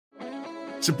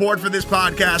Support for this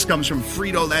podcast comes from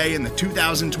Frito-Lay and the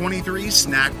 2023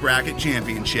 Snack Bracket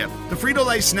Championship. The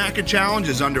Frito-Lay Snack Challenge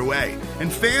is underway,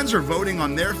 and fans are voting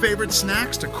on their favorite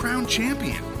snacks to crown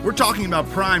champion. We're talking about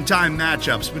primetime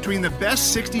matchups between the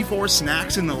best 64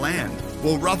 snacks in the land.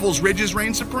 Will Ruffles Ridges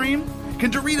reign supreme?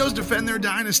 Can Doritos defend their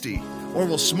dynasty? Or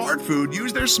will Smart Food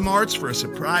use their smarts for a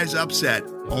surprise upset?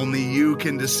 Only you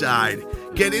can decide.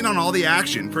 Get in on all the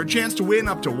action for a chance to win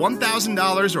up to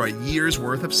 $1,000 or a year's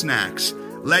worth of snacks.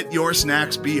 Let your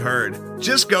snacks be heard.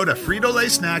 Just go to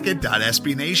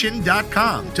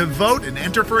fritolaysnacket.sbnation.com to vote and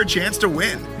enter for a chance to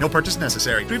win. No purchase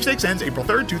necessary. Sweepstakes ends April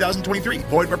 3rd, 2023.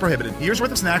 Void where prohibited. Year's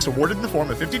worth of snacks awarded in the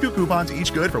form of 52 coupons,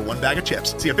 each good for one bag of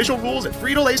chips. See official rules at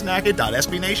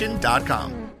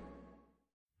fritolaysnacket.sbnation.com.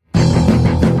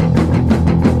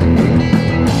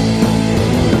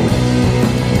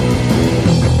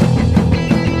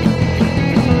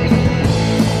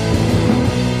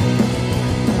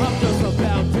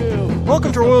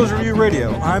 Welcome to Royals Review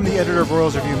Radio. I'm the editor of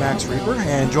Royals Review, Max Reaper,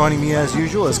 and joining me as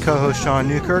usual is co-host Sean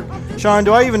Newkirk. Sean,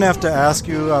 do I even have to ask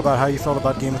you about how you felt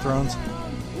about Game of Thrones?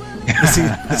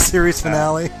 The series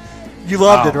finale? You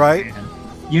loved it, right? Man.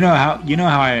 You know how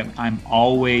I'm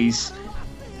always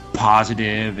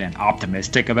positive and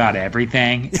optimistic about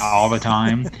everything all the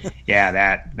time. Yeah,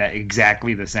 that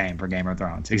exactly the same for Game of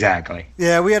Thrones. Exactly.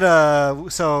 Yeah, we had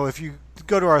so if you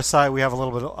go to our site, we have a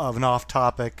little bit of an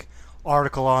off-topic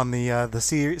article on the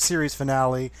series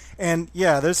finale, and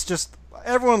yeah, there's just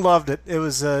everyone loved it. It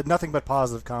was nothing but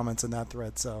positive comments in that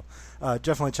thread, so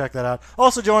definitely check that out.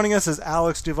 Also joining us is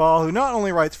Alex Duvall, who not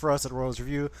only writes for us at Royals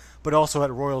Review, but also at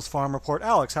Royals Farm Report.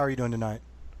 Alex, how are you doing tonight?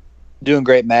 Doing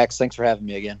great, Max. Thanks for having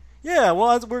me again. Yeah,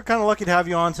 well, we're kind of lucky to have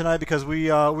you on tonight because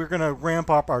we're going to ramp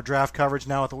up our draft coverage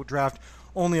now with the draft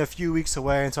only a few weeks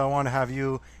away, and so I want to have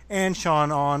you and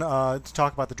Sean on to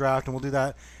talk about the draft, and we'll do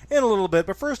that in a little bit.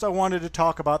 But first, I wanted to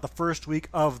talk about the first week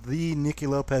of the Nicky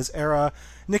Lopez era.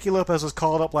 Nicky Lopez was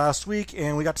called up last week,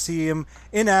 and we got to see him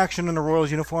in action in a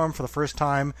Royals uniform for the first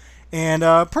time. And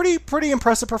pretty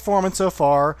impressive performance so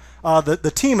far.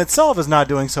 The team itself is not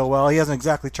doing so well. He hasn't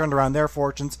exactly turned around their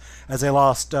fortunes as they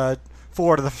lost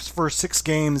 4 to the first 6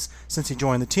 games since he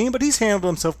joined the team. But he's handled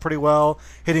himself pretty well,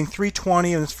 hitting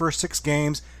 .320 in his first 6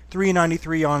 games,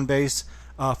 .393 on base,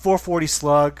 .440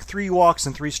 slug, 3 walks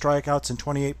and 3 strikeouts in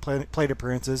 28 plate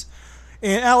appearances.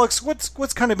 And Alex,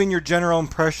 what's kind of been your general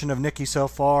impression of Nicky so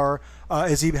far?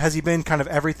 Has he been kind of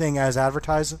everything as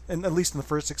advertised, at least in the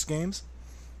first 6 games?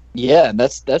 Yeah,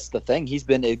 that's the thing. He's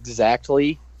been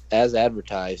exactly as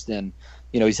advertised, and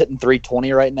he's hitting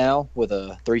 .320 right now with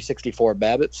a .364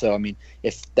 BABIP. So I mean,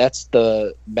 if that's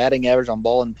the batting average on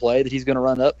ball in play that he's going to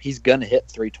run up, he's going to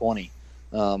hit .320.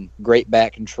 Great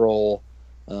bat control.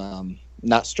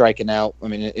 Not striking out. I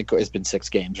mean, it's been 6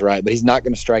 games, right? But he's not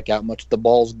going to strike out much. The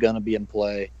ball's going to be in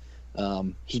play.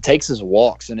 He takes his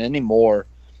walks, and anymore,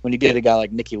 when you get a guy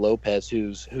like Nicky Lopez,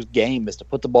 whose game is to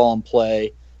put the ball in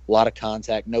play, a lot of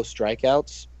contact, no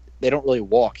strikeouts, they don't really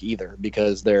walk either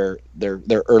because they're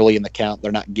early in the count.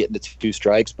 They're not getting to 2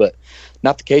 strikes, but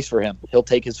not the case for him. He'll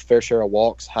take his fair share of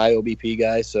walks, high OBP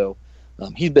guy. So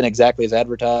he's been exactly as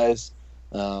advertised,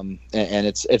 and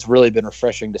it's really been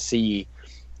refreshing to see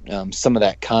some of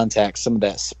that contact, some of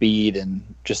that speed, and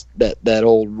just that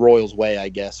old Royals way, I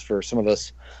guess, for some of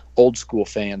us old school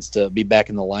fans to be back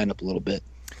in the lineup a little bit.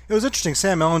 It was interesting.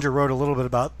 Sam Ellinger wrote a little bit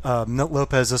about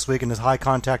Lopez this week and his high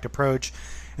contact approach,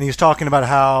 and he was talking about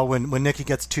how when Nicky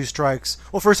gets 2 strikes,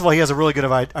 well, first of all, he has a really good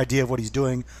idea of what he's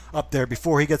doing up there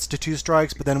before he gets to 2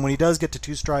 strikes, but then when he does get to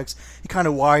 2 strikes, he kind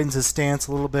of widens his stance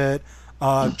a little bit,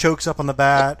 chokes up on the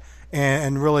bat,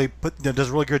 and really does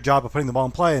a really good job of putting the ball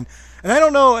in play. And I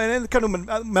don't know, and kind of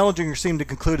Mellinger seemed to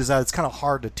conclude is that it's kind of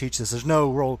hard to teach this. There's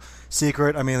no real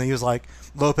secret. I mean, he was like,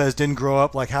 Lopez didn't grow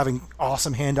up like having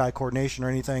awesome hand-eye coordination or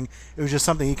anything. It was just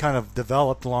something he kind of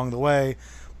developed along the way.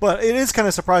 But it is kind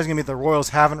of surprising to me that the Royals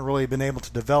haven't really been able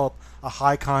to develop a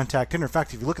high-contact hitter. In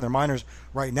fact, if you look at their minors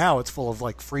right now, it's full of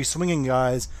like free-swinging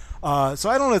guys. So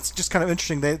I don't know, it's just kind of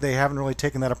interesting they haven't really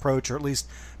taken that approach, or at least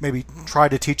maybe tried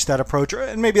to teach that approach,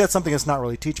 and maybe that's something that's not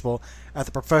really teachable at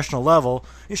the professional level.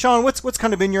 Sean, what's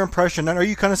kind of been your impression, and are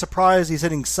you kind of surprised he's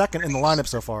hitting second in the lineup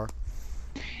so far?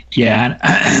 Yeah,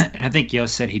 and I think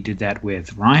Yost said he did that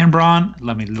with Ryan Braun. A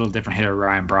little different hitter,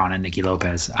 Ryan Braun and Nicky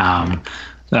Lopez,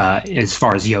 as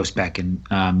far as Yost back in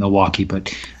Milwaukee.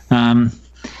 But, yeah,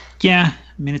 I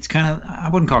mean, it's kind of, I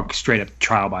wouldn't call it straight up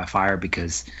trial by fire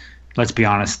because, let's be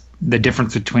honest, the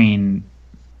difference between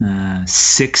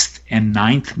 6th and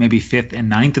 9th, maybe 5th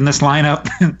and 9th in this lineup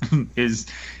is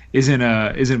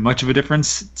isn't much of a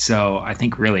difference. So I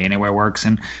think really anywhere works.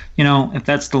 And if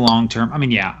that's the long term, I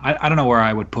mean, yeah, I don't know where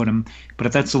I would put him, but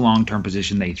if that's the long term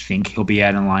position they think he'll be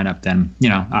at in the lineup, then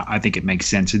I think it makes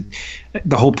sense.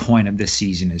 The whole point of this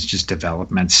season is just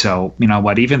development. So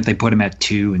even if they put him at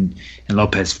 2 and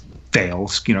Lopez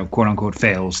fails, quote unquote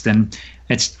fails, then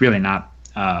it's really not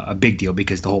a big deal,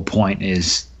 because the whole point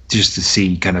is just to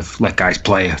see kind of let guys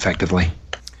play effectively.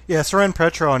 Yeah, Soren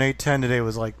Petro on 810 today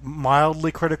was like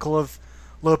mildly critical of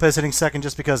Lopez hitting second,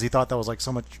 just because he thought that was like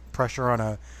so much pressure on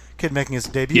a kid making his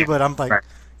debut. Yeah, but I'm like, right.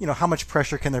 How much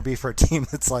pressure can there be for a team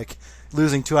that's like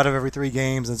losing 2 out of every 3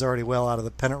 games and is already well out of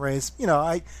the pennant race?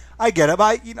 I get it,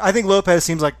 but I think Lopez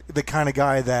seems like the kind of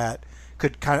guy that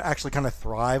could kind of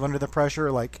thrive under the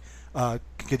pressure, like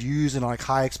could use like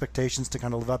high expectations to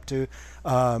kind of live up to,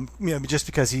 just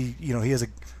because he has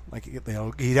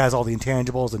he has all the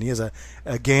intangibles and he is a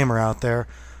gamer out there.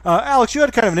 Alex, you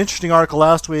had kind of an interesting article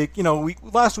last week.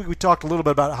 Last week we talked a little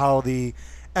bit about how the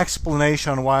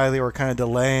explanation on why they were kind of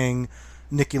delaying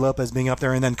Nicky Lopez being up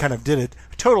there, and then kind of did a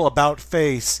total about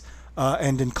face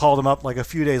and then called him up like a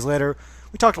few days later.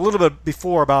 We talked a little bit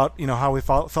before about how we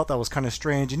felt that was kind of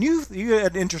strange, and you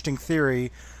had an interesting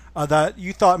theory that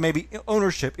you thought maybe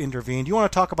ownership intervened. You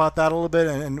want to talk about that a little bit,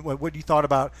 and what you thought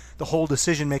about the whole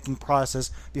decision-making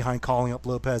process behind calling up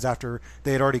Lopez after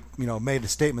they had already made a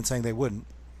statement saying they wouldn't?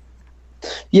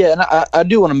 Yeah, and I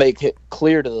do want to make it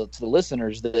clear to the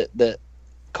listeners that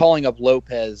calling up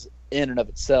Lopez in and of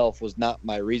itself was not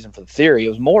my reason for the theory. It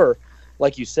was more,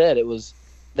 like you said,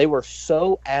 they were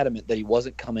so adamant that he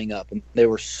wasn't coming up, and they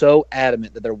were so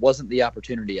adamant that there wasn't the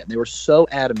opportunity yet, and they were so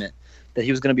adamant that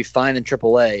he was going to be fine in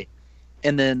AAA,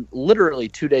 and then literally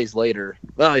 2 days later,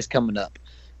 he's coming up.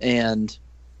 And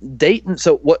Dayton,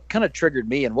 so what kind of triggered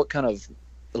me and what kind of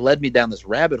led me down this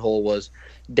rabbit hole was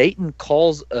Dayton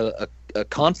calls a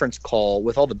conference call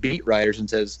with all the beat writers and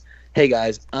says, "Hey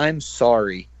guys, I'm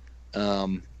sorry.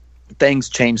 Things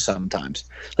change sometimes."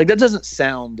 Like, that doesn't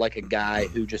sound like a guy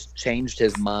who just changed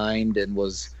his mind and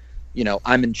was,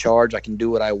 I'm in charge, I can do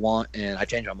what I want, and I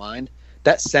change my mind.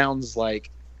 That sounds like,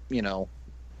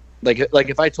 like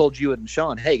if I told you and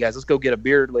Sean, "Hey guys, let's go get a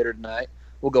beer later tonight.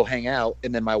 We'll go hang out,"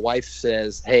 and then my wife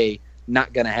says, "Hey,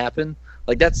 not gonna happen."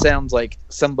 Like, that sounds like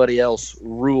somebody else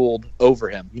ruled over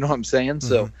him. You know what I'm saying? Mm-hmm.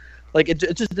 So, like, it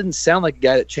just didn't sound like a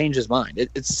guy that changed his mind.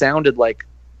 It sounded like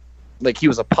he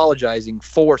was apologizing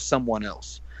for someone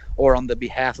else or on the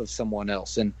behalf of someone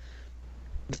else, and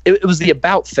it was the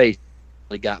about face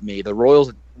that got me. The Royals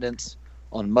attendance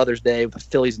on Mother's Day with the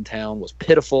Phillies in town was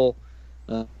pitiful.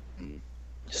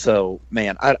 So,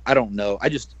 man, I don't know.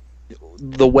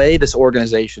 The way this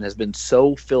organization has been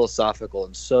so philosophical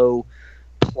and so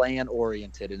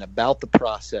plan-oriented and about the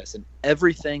process and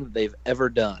everything that they've ever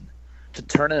done, to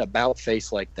turn an about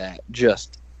face like that,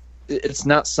 it's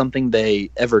not something they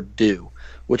ever do,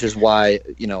 which is why,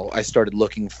 I started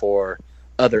looking for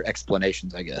other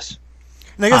explanations, I guess.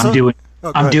 I'm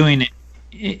doing it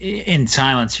in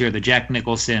silence here, the Jack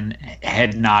Nicholson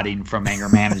head nodding from anger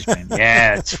management.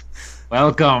 Yes.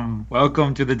 Welcome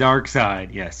to the dark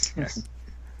side. Yes.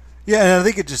 Yeah, and I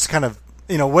think it just kind of,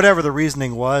 whatever the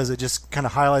reasoning was, it just kind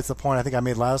of highlights the point I think I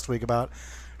made last week about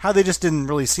how they just didn't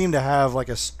really seem to have like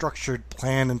a structured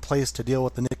plan in place to deal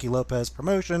with the Nicky Lopez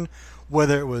promotion,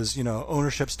 whether it was,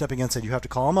 ownership stepping in and said you have to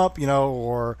call him up,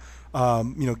 or,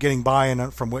 getting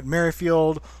buy-in from Whit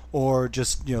Merrifield, or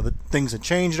just, the things that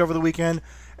changed over the weekend.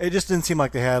 It just didn't seem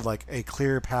like they had like a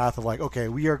clear path of like, okay,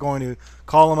 we are going to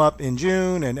call him up in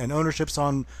June, and ownership's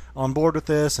on board with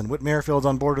this, and Whit Merrifield's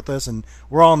on board with this, and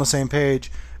we're all on the same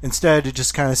page. Instead, it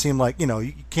just kind of seemed like,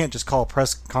 you can't just call a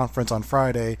press conference on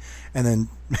Friday and then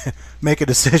make a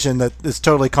decision that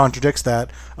totally contradicts that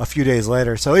a few days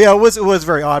later. So yeah, it was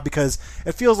very odd, because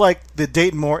it feels like the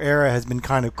Dayton Moore era has been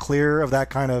kind of clear of that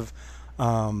kind of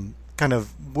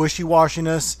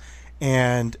wishy-washiness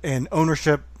and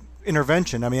ownership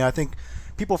intervention. I mean, I think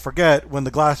people forget when the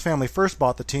Glass family first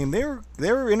bought the team, they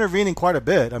were intervening quite a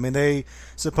bit. I mean, they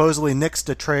supposedly nixed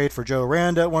a trade for Joe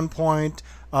Randa at one point,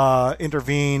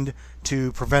 intervened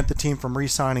to prevent the team from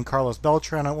re-signing Carlos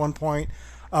Beltran at one point.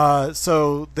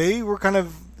 So they were kind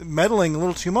of meddling a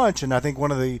little too much, and I think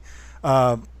one of the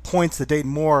points that Dayton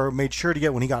Moore made sure to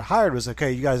get when he got hired was,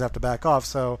 okay, you guys have to back off.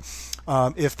 So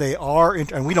if they are,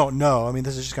 and we don't know, I mean,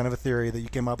 this is just kind of a theory that you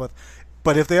came up with,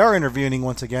 but if they are intervening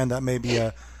once again, that may be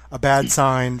a bad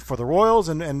sign for the Royals,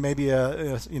 and maybe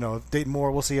Dayton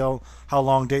Moore. We'll see how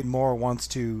long Dayton Moore wants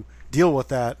to deal with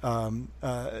that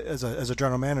as a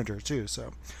general manager too.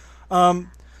 So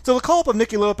the call up of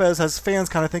Nicky Lopez has fans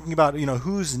kind of thinking about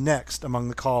who's next among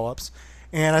the call ups,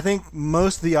 and I think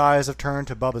most of the eyes have turned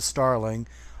to Bubba Starling.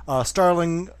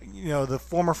 Starling, the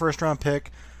former first-round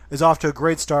pick, is off to a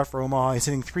great start for Omaha. He's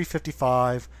hitting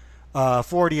 .355,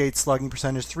 48 slugging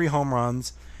percentage, 3 home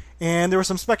runs. And there was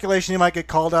some speculation he might get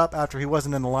called up after he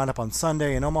wasn't in the lineup on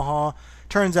Sunday in Omaha.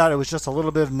 Turns out it was just a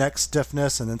little bit of neck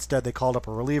stiffness, and instead they called up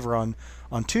a reliever on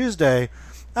Tuesday.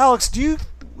 Alex, do you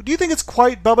think it's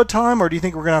quite Bubba time, or do you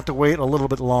think we're going to have to wait a little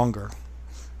bit longer?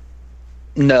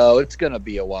 No, it's going to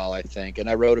be a while, I think. And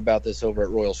I wrote about this over at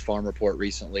Royals Farm Report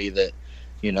recently that,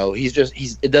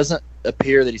 it doesn't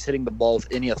appear that he's hitting the ball with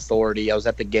any authority. I was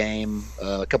at the game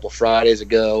a couple of Fridays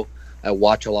ago. I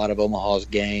watch a lot of Omaha's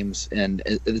games, and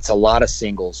it's a lot of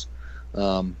singles.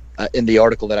 In the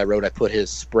article that I wrote, I put his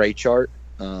spray chart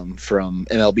from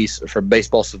MLB, from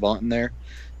Baseball Savant in there,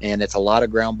 and it's a lot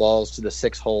of ground balls to the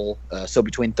 6th hole, so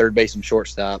between third base and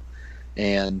shortstop.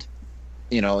 And,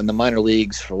 in the minor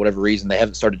leagues, for whatever reason, they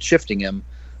haven't started shifting him.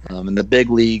 In the big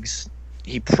leagues,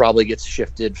 he probably gets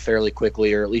shifted fairly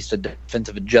quickly, or at least a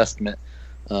defensive adjustment.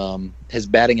 His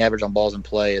batting average on balls in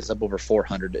play is up over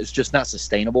 400. It's just not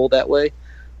sustainable that way.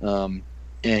 And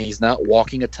he's not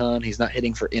walking a ton. He's not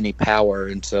hitting for any power.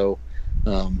 And so,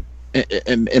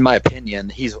 in my opinion,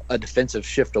 he's a defensive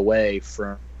shift away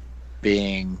from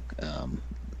being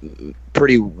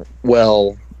pretty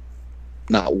well,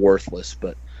 not worthless,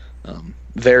 but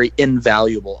very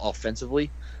invaluable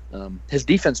offensively. His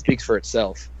defense speaks for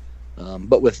itself.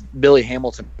 But with Billy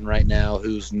Hamilton right now,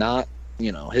 who's not,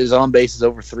 his on base is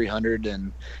over 300,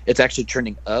 and it's actually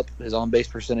trending up, his on base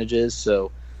percentage is.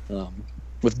 So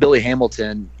with Billy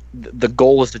Hamilton, the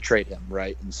goal is to trade him,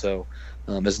 right? And so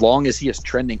as long as he is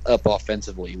trending up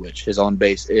offensively, which his on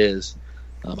base is,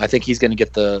 I think he's going to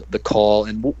get the call,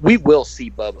 and we will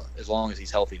see Bubba as long as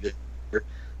he's healthy this year.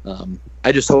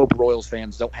 I just hope Royals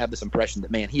fans don't have this impression that,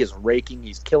 man, he is raking,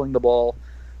 he's killing the ball.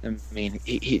 I mean,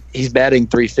 he's batting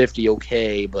 .350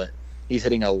 okay, but he's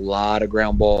hitting a lot of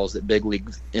ground balls that big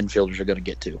league infielders are going to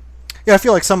get to. Yeah, I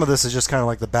feel like some of this is just kind of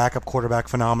like the backup quarterback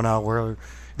phenomena where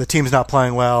the team's not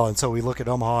playing well, and so we look at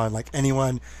Omaha and like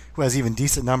anyone who has even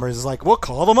decent numbers is like, we'll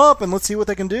call them up and let's see what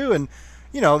they can do. And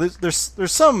there's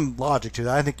some logic to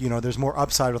that. I think there's more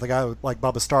upside with a guy like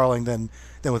Bubba Starling than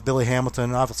with Billy Hamilton.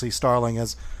 And obviously Starling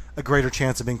has a greater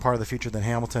chance of being part of the future than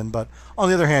Hamilton. But on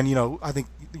the other hand, I think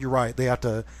you're right. They have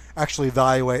to actually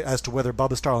evaluate as to whether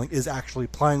Bubba Starling is actually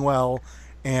playing well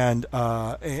and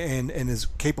is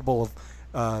capable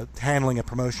of handling a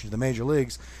promotion to the major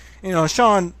leagues.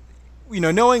 Sean,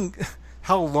 knowing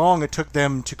how long it took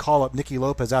them to call up Nicky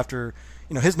Lopez after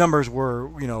his numbers were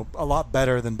a lot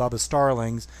better than Bubba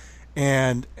Starling's,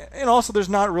 and also there's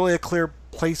not really a clear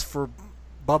place for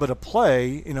Bubba to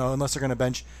play, unless they're going to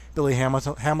bench Billy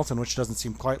Hamilton, which doesn't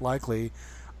seem quite likely.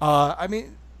 It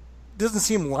doesn't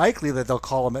seem likely that they'll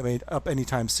call him up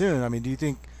anytime soon. I mean, do you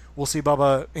think we'll see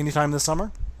Bubba anytime this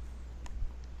summer?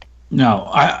 No,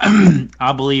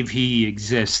 I believe he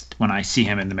exists when I see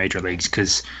him in the major leagues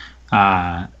because,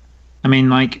 haven't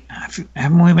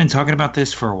we been talking about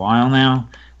this for a while now?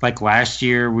 Like last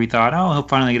year, we thought, he'll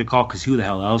finally get a call because who the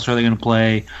hell else are they going to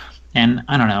play? And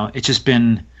I don't know. It's just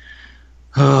been,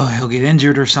 he'll get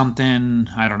injured or something.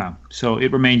 I don't know. So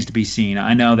it remains to be seen.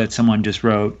 I know that someone just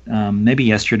wrote, maybe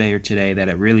yesterday or today, that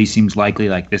it really seems likely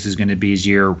like this is going to be his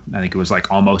year. I think it was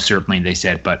like almost certainly they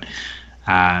said, but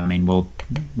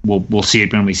we'll see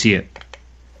it when we see it.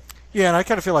 Yeah, and I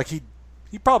kind of feel like he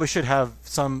probably should have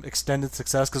some extended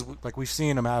success because like we've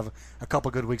seen him have a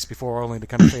couple good weeks before only to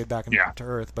kind of fade back to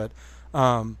earth. But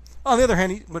on the other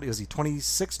hand, what is he,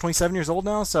 26, 27 years old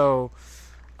now? So,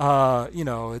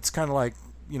 it's kind of like,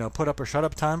 put up or shut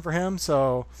up time for him.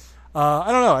 So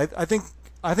I don't know.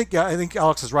 I think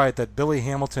Alex is right that Billy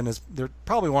Hamilton they're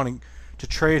probably wanting to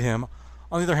trade him.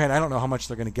 On the other hand, I don't know how much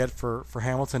they're going to get for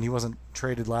Hamilton. He wasn't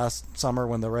traded last summer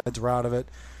when the Reds were out of it.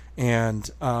 And,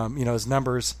 his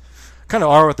numbers kind of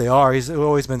are what they are. He's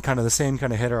always been kind of the same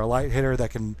kind of hitter, a light hitter that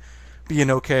can be an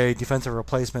okay defensive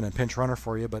replacement and pinch runner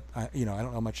for you. But, I don't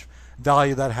know how much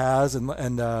value that has. And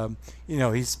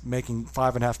he's making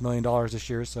 $5.5 million this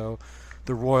year, so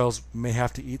the Royals may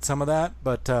have to eat some of that.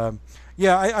 But,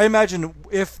 I imagine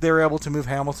if they're able to move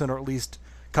Hamilton or at least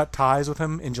cut ties with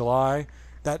him in July,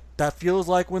 that feels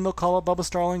like when they'll call up Bubba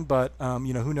Starling. But,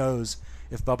 who knows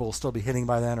if Bubba will still be hitting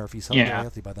by then or if he's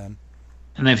healthy by then.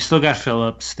 And they've still got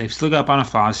Phillips. They've still got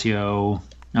Bonifacio.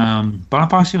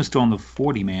 Bonifacio is still on the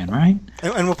 40-man, right?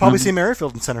 And we'll probably see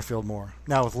Merrifield in center field more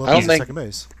now with Lopez at second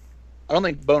base. I don't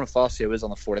think Bonifacio is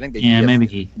on the 40. I think they maybe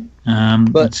he.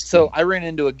 So I ran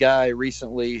into a guy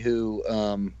recently who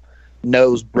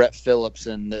knows Brett Phillips,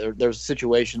 and there was a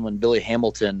situation when Billy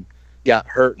Hamilton got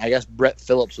hurt. And I guess Brett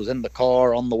Phillips was in the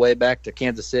car on the way back to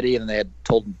Kansas City, and they had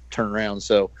told him to turn around.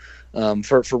 So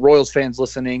for Royals fans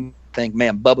listening, think,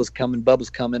 man, Bubba's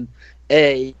coming.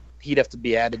 A, he'd have to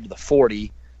be added to the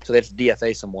 40, so they have to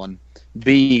DFA someone.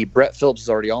 B, Brett Phillips is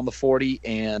already on the 40,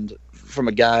 and from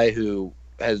a guy who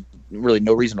has really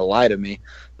no reason to lie to me,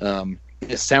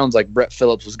 it sounds like Brett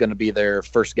Phillips was going to be their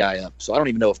first guy up. So I don't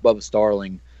even know if Bubba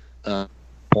Starling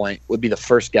would be the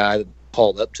first guy that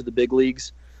called up to the big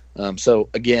leagues. So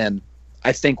again,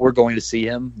 I think we're going to see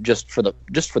him just for the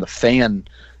fan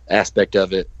aspect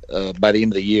of it by the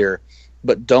end of the year.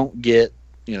 But don't get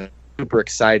super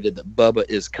excited that Bubba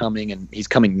is coming, and he's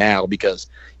coming now, because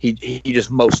he just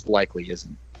most likely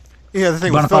isn't. Yeah, the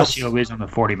thing with Bonifacio is on the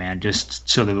 40 man. Just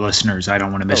so the listeners, I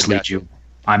don't want to mislead you.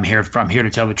 I'm here to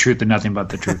tell the truth and nothing but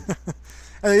the truth.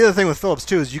 And the other thing with Phillips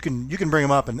too is you can bring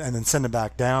him up and then send him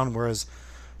back down. Whereas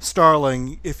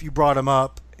Starling, if you brought him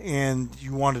up and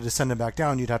you wanted to send him back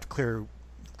down, you'd have to clear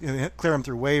him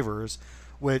through waivers,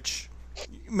 which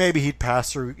maybe he'd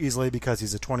pass through easily because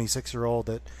he's a 26-year-old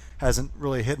that hasn't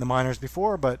really hit in the minors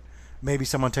before. But maybe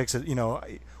someone takes it.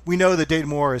 We know that Dayton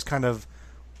Moore is kind of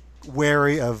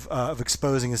wary of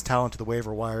exposing his talent to the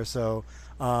waiver wire, so.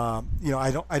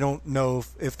 I don't know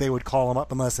if they would call him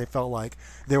up unless they felt like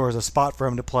there was a spot for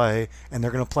him to play, and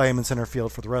they're going to play him in center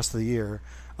field for the rest of the year.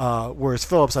 Whereas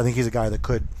Phillips, I think he's a guy that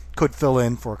could fill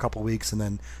in for a couple weeks and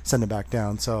then send him back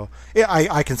down. So yeah,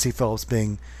 I can see Phillips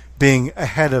being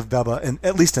ahead of Bubba, and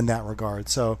at least in that regard.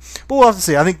 So, but we'll have to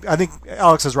see. I think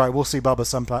Alex is right. We'll see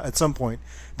Bubba at some point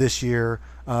this year.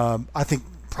 I think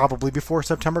probably before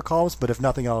September call-ups, but if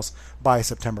nothing else, by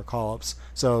September call-ups.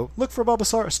 So look for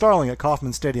Bubba Starling at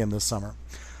Kauffman Stadium this summer.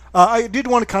 I did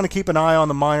want to kind of keep an eye on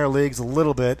the minor leagues a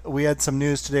little bit. We had some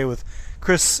news today with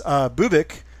Chris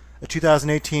Bubic, a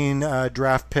 2018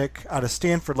 draft pick out of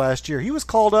Stanford last year. He was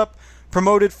called up,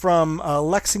 promoted from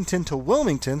Lexington to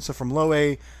Wilmington, so from low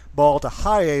A ball to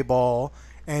high A ball,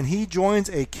 and he joins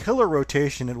a killer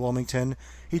rotation at Wilmington.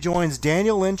 He joins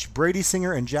Daniel Lynch, Brady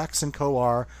Singer, and Jackson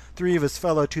Kowar, three of his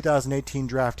fellow 2018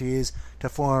 draftees, to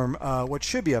form what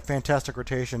should be a fantastic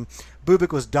rotation.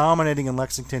 Bubic was dominating in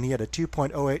Lexington. He had a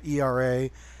 2.08 ERA,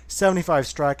 75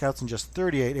 strikeouts in just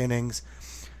 38 innings.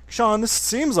 Sean, this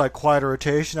seems like quite a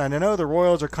rotation, and I know the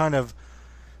Royals are kind of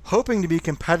hoping to be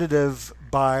competitive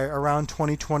by around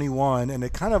 2021, and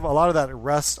it kind of a lot of that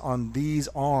rests on these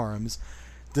arms.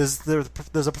 Does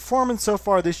a performance so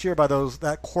far this year by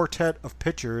that quartet of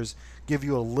pitchers give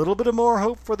you a little bit of more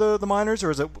hope for the minors,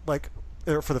 or is it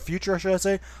for the future, should I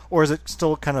say, or is it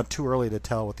still kind of too early to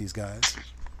tell with these guys?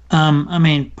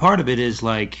 Part of it is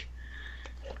all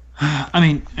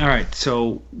right.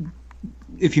 So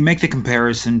if you make the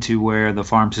comparison to where the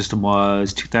farm system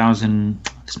was 2000,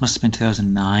 this must have been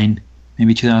 2009,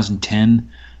 maybe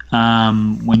 2010.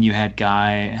 When you had you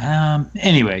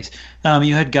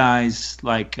had guys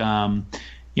like,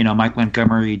 Mike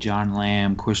Montgomery, John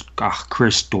Lamb,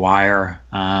 Chris Dwyer,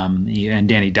 and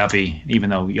Danny Duffy, even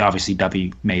though obviously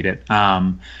Duffy made it.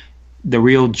 The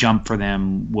real jump for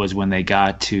them was when they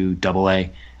got to AA,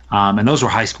 and those were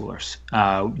high schoolers,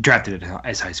 drafted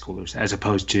as high schoolers, as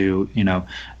opposed to,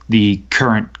 the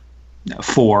current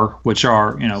four, which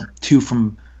are, two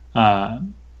from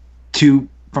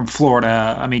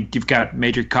Florida. You've got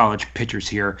major college pitchers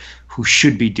here who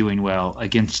should be doing well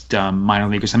against minor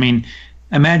leaguers.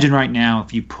 Imagine right now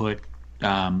if you put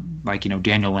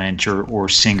Daniel Lynch or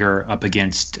Singer up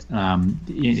against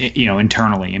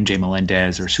internally MJ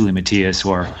Melendez or Sully Matias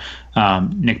or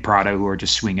Nick Prado, who are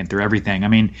just swinging through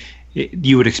everything.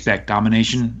 You would expect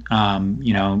domination.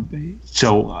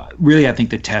 So really, I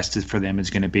think the test for them is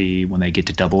going to be when they get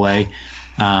to AA.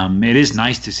 It is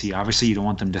nice to see. Obviously, you don't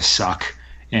want them to suck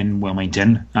in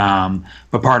Wilmington,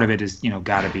 but part of it is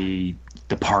got to be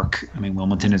the park.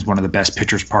 Wilmington is one of the best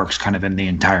pitchers parks kind of in the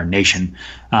entire nation,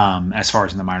 as far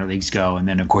as in the minor leagues go. And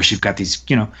then of course you've got these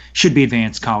should be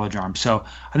advanced college arms. So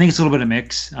I think it's a little bit of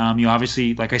mix.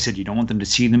 Obviously, like I said, you don't want them to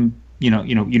see them.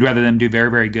 You'd rather them do very,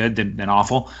 very good than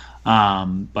awful.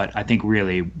 But I think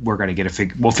really we're going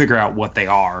to we'll figure out what they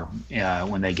are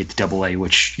when they get to AA,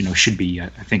 which should be I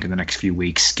think in the next few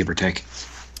weeks, give or take.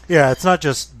 Yeah, it's not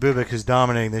just Bubic who's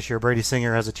dominating this year. Brady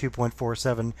Singer has a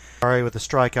 2.47 ERA with a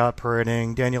strikeout per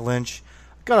inning. Daniel Lynch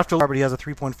got off to a start, but he has a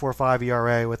 3.45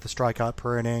 ERA with a strikeout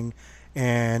per inning.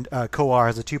 And Kowar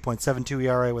has a 2.72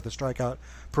 ERA with a strikeout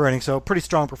per inning. So pretty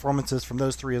strong performances from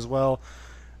those three as well.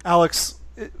 Alex,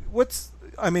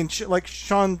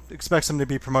 Sean expects them to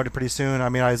be promoted pretty soon.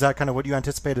 Is that kind of what you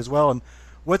anticipate as well? And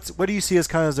what do you see as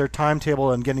kind of their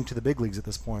timetable in getting to the big leagues at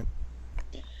this point?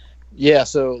 Yeah,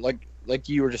 so like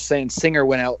you were just saying, Singer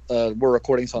went out. We're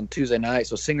recording this on Tuesday night,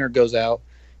 so Singer goes out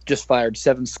just fired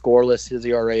 7 scoreless. His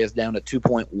ERA is down to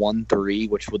 2.13,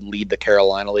 which would lead the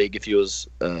Carolina League if he was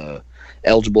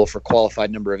eligible for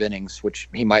qualified number of innings, which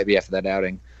he might be after that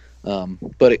outing.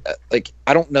 But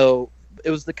I don't know. It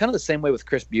was kind of the same way with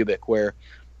Chris Bubic, where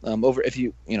over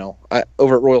at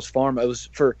Royals Farm, it was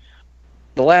for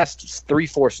the last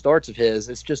 3-4 starts of his.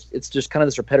 It's just kind of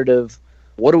this repetitive.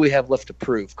 What do we have left to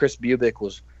prove? Chris Bubic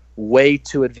was way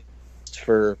too advanced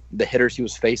for the hitters he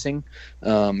was facing.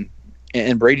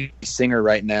 And Brady Singer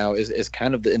right now is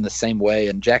kind of in the same way,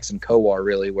 and Jackson Kowar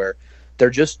really, where they're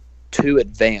just too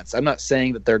advanced. I'm not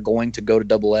saying that they're going to go to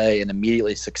Double-A and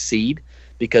immediately succeed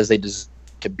because they deserve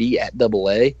to be at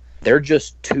Double-A. They're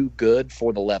just too good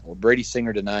for the level. Brady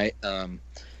Singer tonight,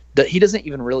 he doesn't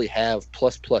even really have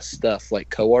plus stuff like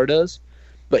Kowar does,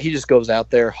 but he just goes out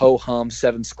there, ho-hum,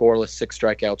 7 scoreless, 6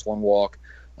 strikeouts, 1 walk,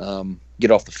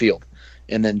 get off the field.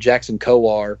 And then Jackson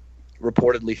Kowar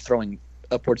reportedly throwing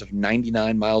upwards of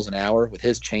 99 miles an hour with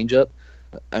his changeup.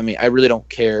 I mean, I really don't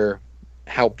care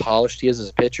how polished he is as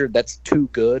a pitcher. That's too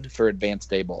good for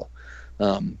advanced A ball.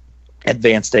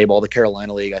 Advanced A ball, the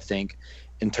Carolina League, I think,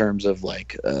 in terms of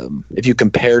if you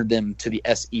compared them to the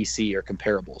SEC or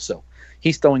comparable. So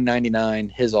he's throwing 99,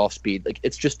 his off speed,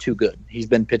 it's just too good. He's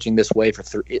been pitching this way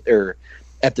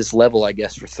at this level, I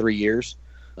guess, for 3 years.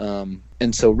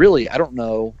 And so really, I don't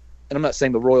know. And I'm not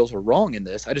saying the Royals are wrong in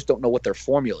this. I just don't know what their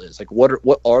formula is. What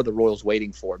are the Royals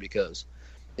waiting for? Because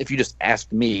if you just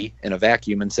asked me in a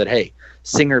vacuum and said, hey,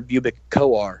 Singer, Bubic,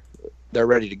 Kowar, they're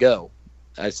ready to go,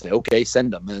 I'd say, okay,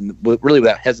 send them. And really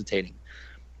without hesitating.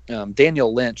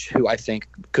 Daniel Lynch, who I think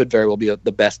could very well be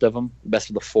the best of them, best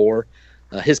of the 4,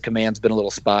 his command's been a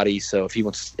little spotty. So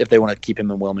if they want to keep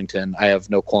him in Wilmington, I have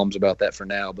no qualms about that for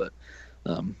now. But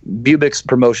Bubic's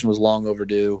promotion was long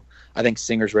overdue. I think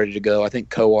Singer's ready to go. I think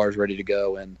Kowar's ready to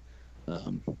go. And,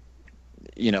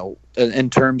 in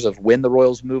terms of when the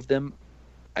Royals move them,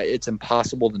 it's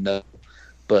impossible to know.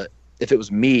 But if it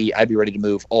was me, I'd be ready to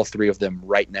move all 3 of them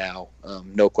right now.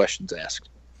 No questions asked.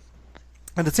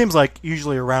 And it seems like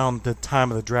usually around the time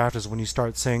of the draft is when you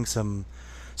start seeing some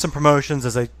promotions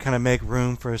as they kind of make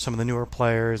room for some of the newer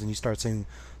players, and you start seeing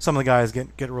some of the guys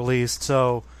get released.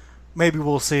 So maybe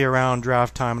we'll see around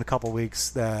draft time in a couple weeks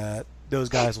that those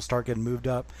guys will start getting moved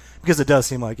up, because it does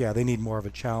seem like, they need more of a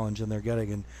challenge than they're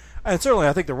getting. And certainly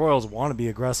I think the Royals want to be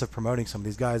aggressive promoting some of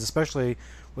these guys, especially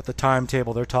with the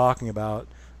timetable they're talking about.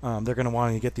 They're going to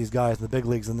want to get these guys in the big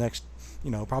leagues in the next,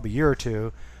 probably year or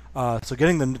two. So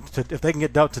getting them to, if they can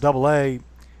get to Double-A,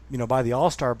 by the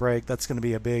All-Star break, that's going to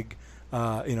be a big,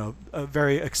 a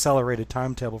very accelerated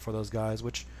timetable for those guys,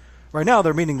 which right now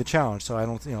they're meeting the challenge. So I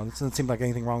don't, it doesn't seem like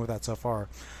anything wrong with that so far.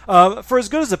 For as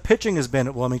good as the pitching has been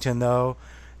at Wilmington, though,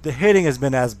 the hitting has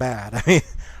been as bad. I mean,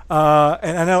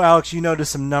 and I know, Alex, you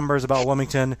noticed some numbers about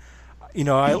Wilmington.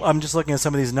 I'm just looking at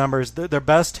some of these numbers. Their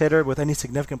best hitter with any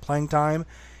significant playing time,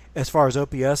 as far as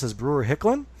OPS, is Brewer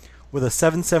Hicklin with a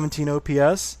 717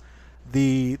 OPS.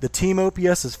 The team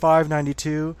OPS is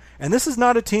 592, and this is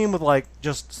not a team with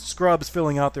just scrubs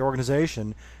filling out the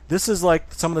organization. This is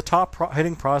some of the top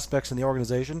hitting prospects in the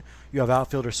organization. You have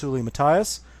outfielder Sully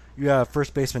Matias, you have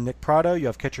first baseman Nick Prado, you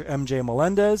have catcher MJ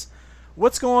Melendez.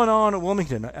 What's going on at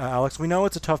Wilmington, Alex? We know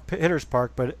it's a tough hitter's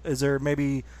park, but is there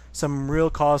maybe some real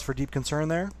cause for deep concern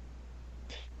there?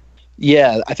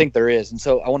 Yeah, I think there is, and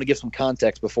so I want to give some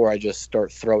context before I just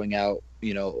start throwing out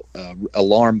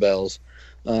alarm bells.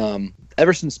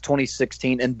 Ever since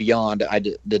 2016 and beyond, I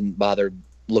didn't bother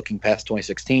looking past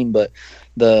 2016, but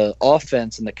the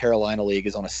offense in the Carolina League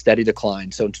is on a steady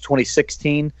decline. So in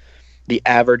 2016, the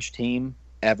average team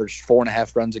averaged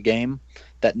 4.5 runs a game.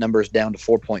 That number is down to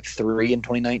 4.3 in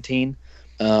 2019.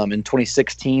 In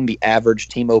 2016, the average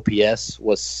team OPS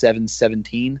was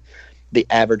 717. The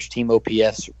average team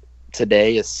OPS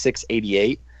today is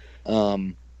 688.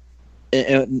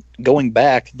 And going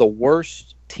back, the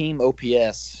worst team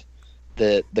OPS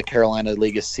that the Carolina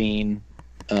League has seen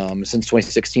since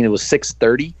 2016, it was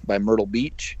 630 by Myrtle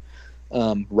Beach.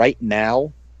 Right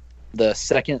now, the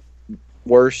second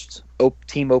worst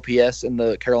team OPS in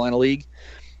the Carolina League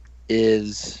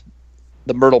is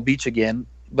the Myrtle Beach again,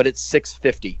 but it's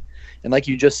 650. And like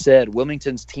you just said,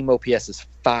 Wilmington's team OPS is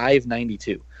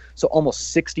 592, so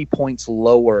almost 60 points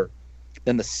lower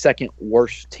than the second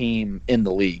worst team in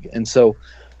the league. And so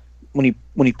when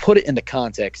you put it into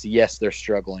context, yes, they're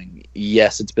struggling.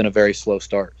 Yes, it's been a very slow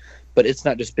start, but it's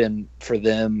not just been for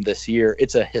them this year.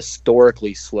 It's a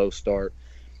historically slow start.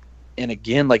 And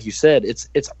again, like you said, it's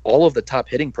all of the top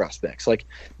hitting prospects.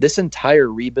 This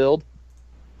entire rebuild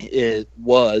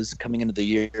was coming into the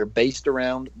year based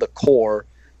around the core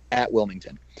at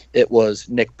Wilmington. it was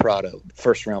Nick Prado,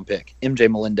 first-round pick. MJ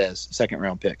Melendez,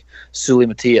 second-round pick. Sully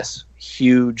Matias,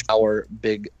 huge, our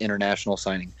big international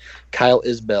signing. Kyle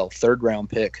Isbell, third-round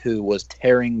pick, who was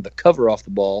tearing the cover off the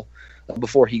ball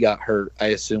before he got hurt. I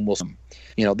assume Wilson.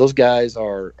 Those guys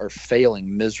are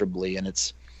failing miserably, and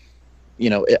it's,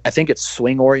 I think it's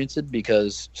swing-oriented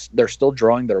because they're still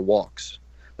drawing their walks.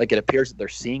 Like, it appears that they're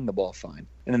seeing the ball fine,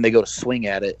 and then they go to swing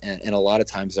at it, and a lot of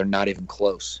times they're not even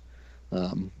close.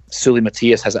 Sully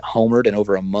Matias hasn't homered in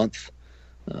over a month.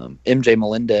 MJ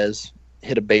Melendez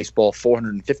hit a baseball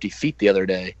 450 feet the other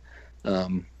day,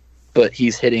 but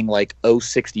he's hitting like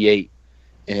 068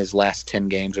 in his last 10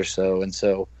 games or so. And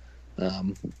so, I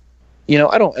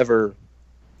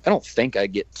don't think I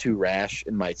get too rash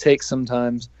in my takes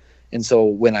sometimes. And so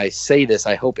when I say this,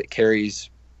 I hope it carries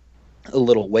a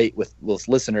little weight with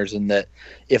listeners, in that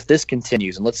if this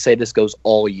continues, and let's say this goes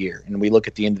all year, and we look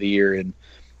at the end of the year and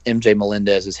MJ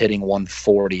Melendez is hitting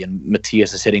 140 and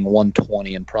Matias is hitting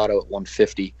 120 and Prado at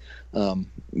 150,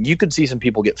 you could see some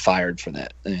people get fired for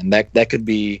that. And that could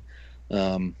be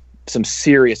some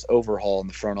serious overhaul in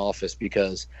the front office,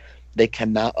 because they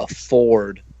cannot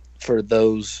afford for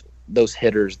those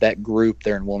hitters, that group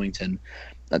there in Wilmington,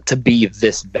 to be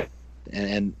this bad.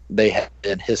 And they have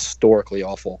been historically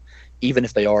awful, even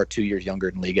if they are 2 years younger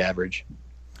than league average.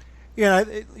 Yeah,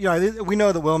 we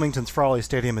know that Wilmington's Frawley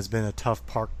Stadium has been a tough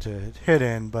park to hit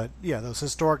in, but yeah, those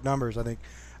historic numbers, I think,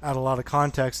 add a lot of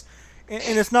context.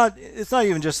 And it's not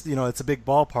even just, it's a big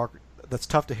ballpark that's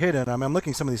tough to hit in. I mean, I'm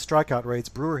looking at some of these strikeout rates.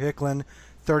 Brewer Hicklin,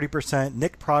 30%.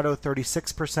 Nick Prado,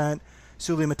 36%.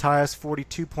 Sully Matias,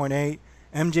 42.8%.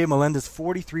 MJ Melendez,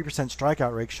 43%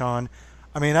 strikeout rate, Sean.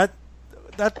 I mean, that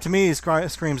to me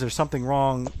screams there's something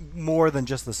wrong more than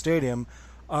just the stadium.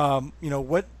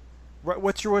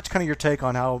 What's kind of your take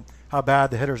on how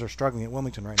bad the hitters are struggling at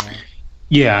Wilmington right now?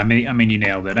 Yeah, I mean, you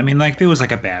nailed it. I mean, like, there was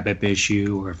like a BABIP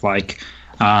issue, or if I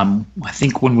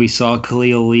think when we saw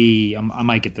Khalil Lee, I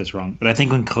might get this wrong, but I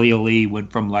think when Khalil Lee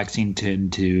went from Lexington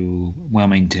to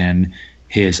Wilmington,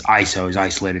 his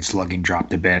isolated slugging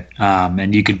dropped a bit,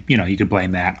 and you could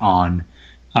blame that on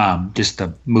just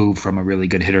the move from a really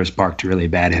good hitter's park to really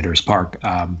bad hitter's park,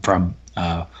 from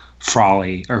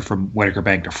Frawley, or from Whitaker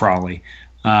Bank to Frawley.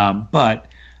 But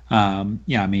I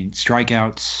mean,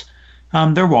 strikeouts,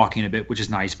 they're walking a bit, which is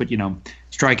nice, but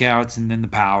strikeouts and then the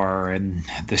power and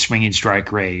the swinging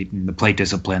strike rate and the plate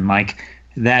discipline, like,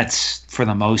 that's for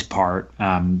the most part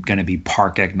going to be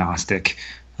park agnostic.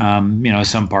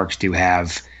 Some parks do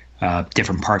have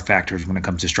different park factors when it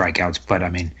comes to strikeouts, but I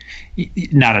mean,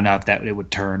 not enough that it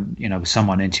would turn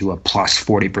someone into a plus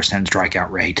 40% strikeout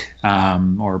rate,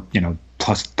 or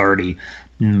plus 30.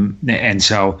 And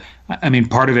so, I mean,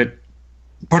 part of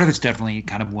it's definitely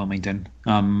kind of Wilmington,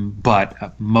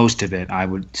 but most of it, I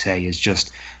would say, is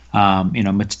just,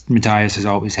 Matias has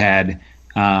always had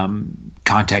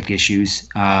contact issues.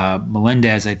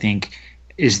 Melendez, I think,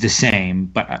 is the same,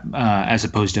 but as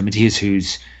opposed to Matias,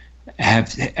 who's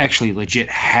actually legit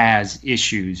has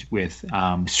issues with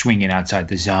swinging outside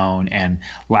the zone and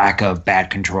lack of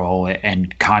bat control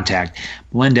and contact.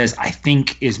 Melendez, I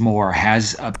think,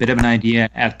 has a bit of an idea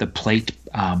at the plate,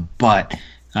 but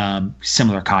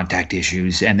similar contact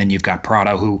issues. And then you've got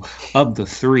Prado, who, of the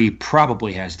three,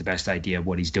 probably has the best idea of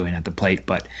what he's doing at the plate,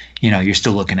 but you're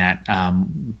still looking at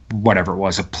whatever it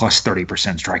was, a plus 30%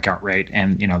 strikeout rate,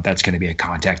 and that's going to be a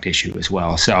contact issue as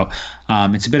well. So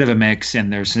it's a bit of a mix,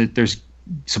 and there's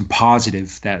some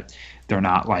positive that they're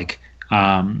not like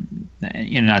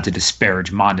not to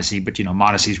disparage Mondesi, but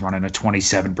Mondesi's running a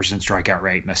 27% strikeout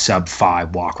rate and a sub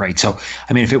 5 walk rate. So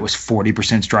I mean, if it was 40%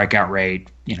 strikeout rate,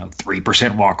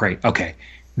 3% walk rate, okay,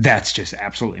 that's just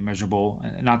absolutely miserable.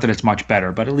 Not that it's much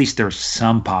better, but at least there's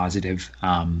some positive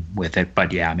with it.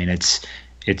 But yeah, I mean,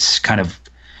 it's kind of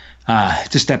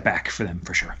it's a step back for them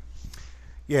for sure.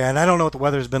 Yeah, and I don't know what the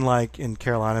weather's been like in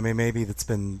Carolina. I mean, maybe it's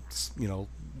been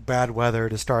bad weather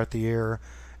to start the year.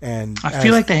 And I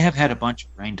feel like they have had a bunch of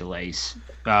rain delays,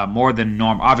 more than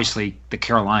normal. Obviously, the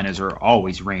Carolinas are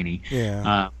always rainy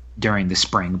during the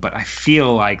spring, but I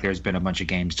feel like there's been a bunch of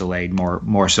games delayed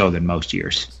more so than most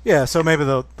years. Yeah, so maybe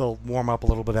they'll warm up a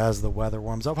little bit as the weather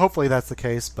warms up. Hopefully that's the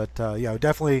case, but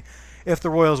definitely, if the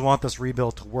Royals want this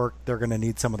rebuild to work, they're going to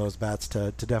need some of those bats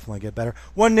to definitely get better.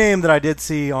 One name that I did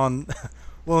see on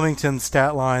Wilmington's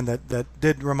stat line that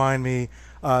did remind me,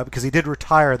 because he did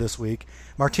retire this week,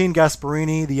 Martin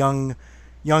Gasparini, the young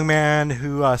man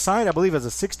who signed, I believe, as a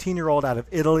 16-year-old out of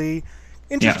Italy.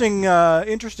 Interesting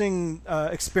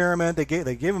experiment. They gave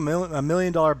him a $1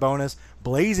 million bonus.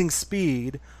 Blazing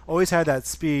speed. Always had that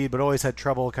speed, but always had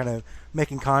trouble kind of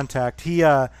making contact. He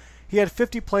had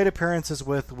 50 plate appearances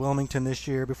with Wilmington this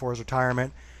year before his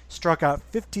retirement. struck out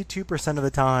 52% of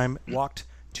the time, walked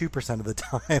 2% of the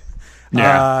time,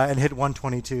 and hit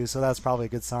 122. So that's probably a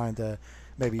good sign to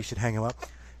maybe you should hang him up.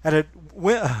 At a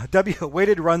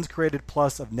weighted runs created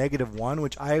plus of -1,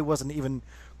 which I wasn't even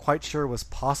quite sure was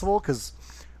possible because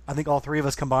I think all three of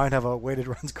us combined have a weighted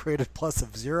runs created plus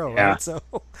of 0, yeah. right? So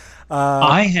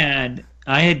I had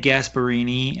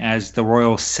Gasparini as the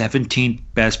Royals' 17th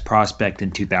best prospect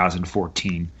in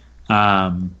 2014.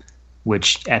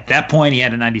 Which at that point he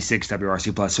had a 96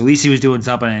 WRC plus. So at least he was doing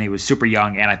something, and he was super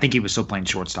young, and I think he was still playing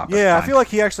shortstop. Yeah, I feel like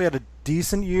he actually had a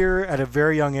decent year at a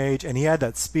very young age, and he had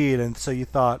that speed, and so you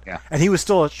thought, and he was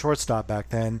still a shortstop back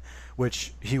then,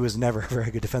 which he was never a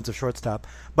very good defensive shortstop.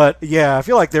 But yeah, I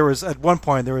feel like there was at one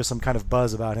point there was some kind of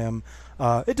buzz about him.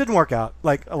 It didn't work out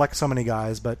like so many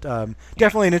guys, but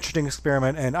definitely an interesting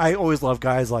experiment. And I always love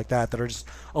guys like that are just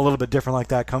a little bit different like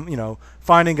that.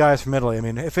 Finding guys from Italy. I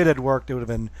mean, if it had worked, it would have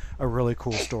been a really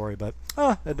cool story. But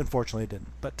it unfortunately didn't.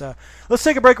 But let's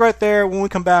take a break right there. When we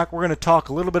come back, we're going to talk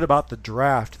a little bit about the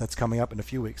draft that's coming up in a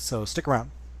few weeks. So stick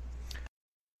around.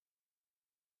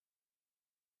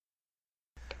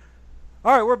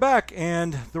 All right, we're back,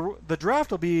 and the draft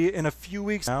will be in a few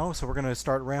weeks now, so we're going to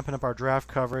start ramping up our draft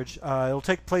coverage. It'll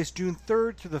take place June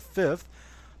 3rd through the 5th.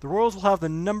 The Royals will have the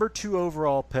number 2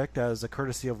 overall pick as a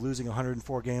courtesy of losing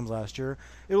 104 games last year.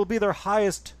 It will be their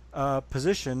highest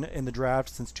position in the draft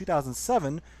since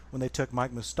 2007 when they took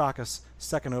Mike Moustakas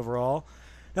 2nd overall.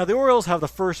 Now, the Orioles have the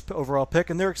 1st overall pick,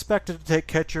 and they're expected to take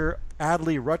catcher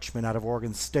Adley Rutschman out of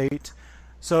Oregon State.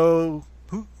 So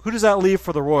who does that leave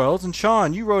for the Royals? And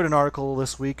Sean, you wrote an article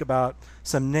this week about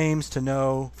some names to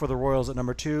know for the Royals at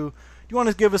number 2. Do you want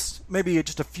to give us maybe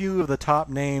just a few of the top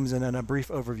names and then a brief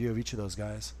overview of each of those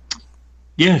guys?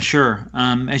 Yeah, sure.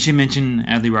 As you mentioned,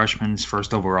 Adley Rutschman's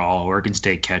 1st overall, Oregon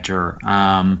State catcher.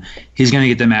 He's going to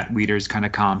get the Matt Wieters kind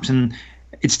of comps, and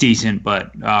it's decent,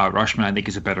 but Rutschman, I think,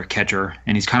 is a better catcher,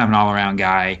 and he's kind of an all-around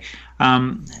guy.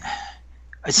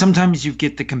 Sometimes you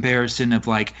get the comparison of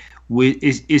like,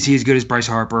 is he as good as Bryce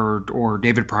Harper or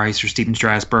David Price or Steven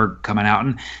Strasburg coming out?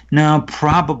 And no,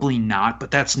 probably not.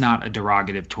 But that's not a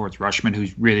derogative towards Rutschman,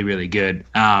 who's really, really good.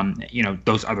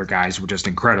 Those other guys were just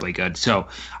incredibly good. So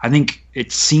I think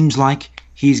it seems like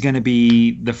he's going to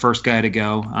be the first guy to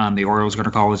go. The Orioles are going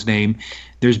to call his name.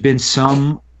 There's been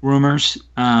some rumors,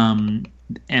 and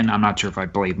I'm not sure if I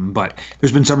believe them, but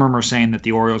there's been some rumors saying that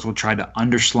the Orioles will try to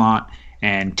underslot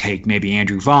and take maybe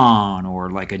Andrew Vaughn or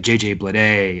like a J.J.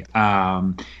 Bleday.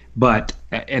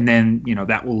 And then,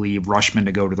 that will leave Rutschman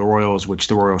to go to the Royals, which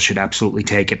the Royals should absolutely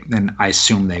take it, and I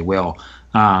assume they will.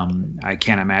 I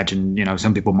can't imagine,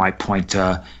 some people might point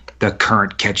to the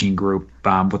current catching group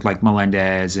with like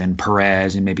Melendez and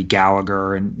Perez and maybe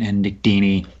Gallagher and Nick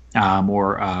Dini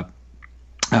or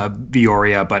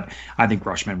Vioria, but I think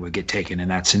Rutschman would get taken in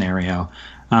that scenario.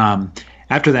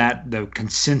 After that, the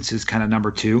consensus kind of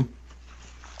number 2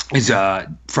 is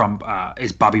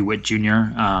Bobby Witt Jr.,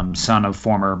 son of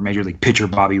former Major League pitcher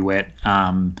Bobby Witt.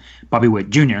 Bobby Witt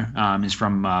Jr. Is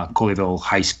from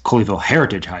Colleyville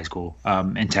Heritage High School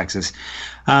in Texas.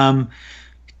 Kind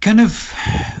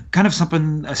of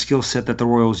something, a skill set that the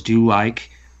Royals do like.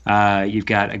 You've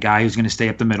got a guy who's going to stay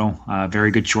up the middle,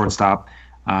 very good shortstop,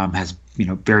 has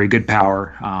very good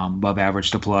power, above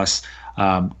average to plus.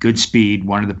 Good speed,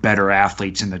 one of the better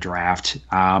athletes in the draft.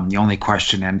 The only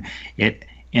question, and it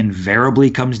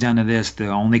invariably comes down to this, the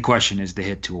only question is the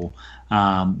hit tool,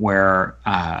 where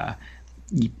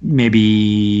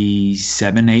maybe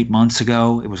 7-8 months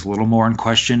ago it was a little more in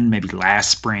question, maybe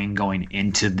last spring going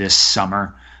into this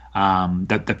summer,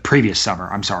 the previous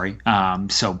summer, I'm sorry,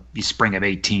 so spring of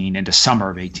 18 into summer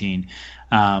of 18,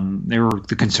 there were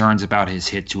the concerns about his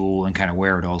hit tool and kind of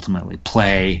where it ultimately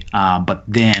play, but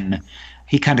then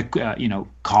he kind of,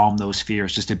 calmed those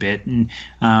fears just a bit, and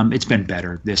it's been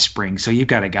better this spring. So you've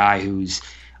got a guy who's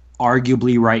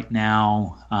arguably right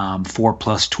now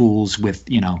 4+ tools with,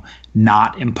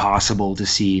 not impossible to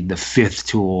see the 5th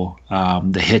tool,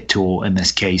 the hit tool in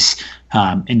this case,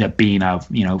 end up being a,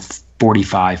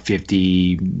 45,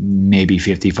 50, maybe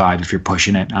 55 if you're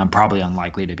pushing it. Probably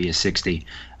unlikely to be a 60.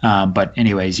 But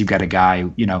anyways, you've got a guy,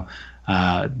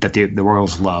 that the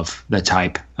Royals love, the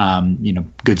type,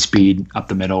 good speed up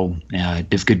the middle,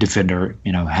 good defender,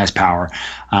 has power.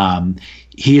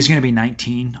 He is going to be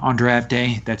 19 on draft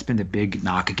day. That's been the big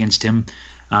knock against him.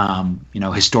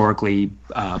 Historically,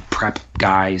 prep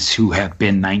guys who have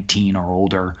been 19 or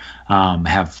older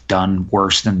have done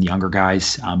worse than younger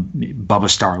guys. Bubba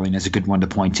Starling is a good one to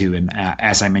point to. And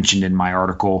as I mentioned in my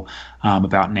article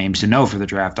about names to know for the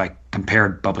draft, I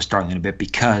compared Bubba Starling a bit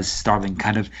because Starling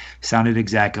kind of sounded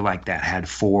exactly like that, had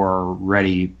 4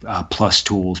 ready plus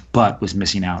tools, but was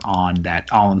missing out on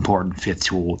that all-important fifth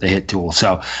tool, the hit tool.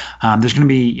 So there's going to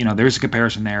be, there's a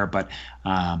comparison there, but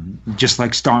just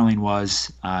like Starling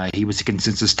was, he was a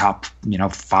consensus top,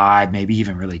 5, maybe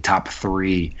even really top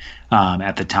 3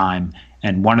 at the time,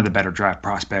 and one of the better draft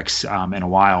prospects in a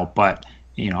while, but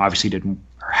obviously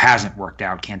hasn't worked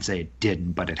out. Can't say it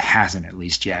didn't, but it hasn't, at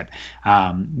least yet.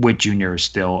 Witt Jr. is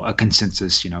still a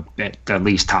consensus, at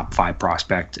least top 5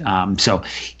 prospect. So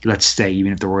let's say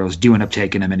even if the Royals do end up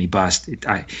taking him and he busts,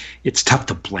 it's tough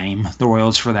to blame the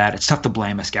Royals for that. It's tough to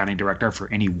blame a scouting director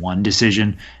for any one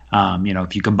decision.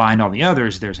 If you combine all the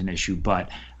others, there's an issue. But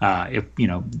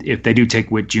if they do take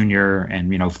Witt Jr.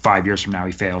 and 5 years from now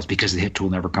he fails because the hit tool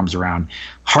never comes around,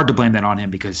 hard to blame that on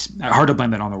him, hard to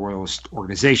blame that on the Royals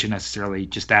organization necessarily,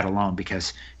 just that alone,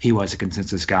 because he was a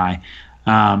consensus guy.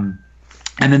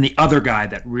 And then the other guy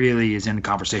that really is in the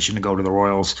conversation to go to the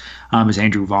Royals is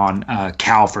Andrew Vaughn,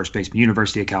 Cal first baseman,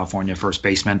 University of California first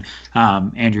baseman.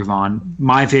 Andrew Vaughn,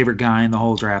 my favorite guy in the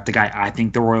whole draft, the guy I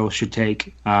think the Royals should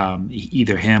take,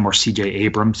 either him or C.J.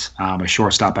 Abrams, a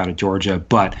shortstop out of Georgia.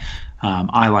 But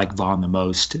I like Vaughn the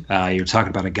most. You're talking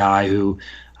about a guy who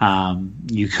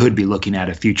you could be looking at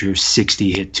a future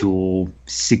 60 hit tool,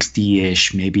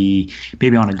 60-ish, maybe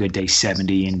on a good day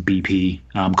 70 in BP,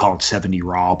 call it 70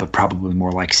 raw, but probably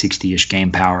more like 60-ish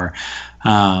game power.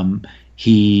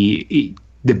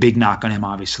 The big knock on him,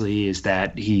 obviously, is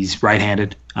that he's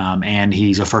right-handed and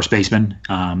he's a first baseman,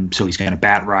 so he's going to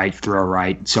bat right, throw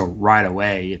right. So right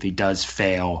away, if he does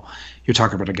fail, you're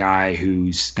talking about a guy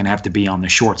who's going to have to be on the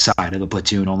short side of the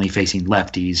platoon, only facing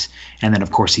lefties. And then, of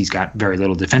course, he's got very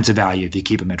little defensive value if you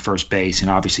keep him at first base. And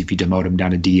obviously, if you demote him down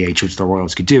to DH, which the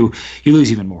Royals could do, you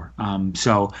lose even more.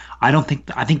 So I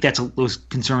think those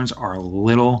concerns are a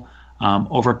little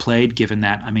overplayed, given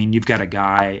that, you've got a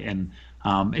guy, and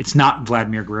it's not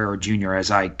Vladimir Guerrero Jr., as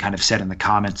I kind of said in the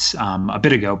comments a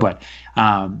bit ago. But,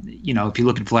 if you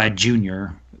look at Vlad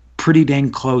Jr., pretty dang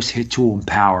close hit tool and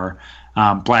power.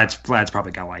 Vlad's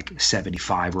probably got like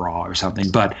 75 raw or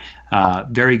something, but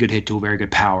very good hit tool, very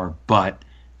good power. But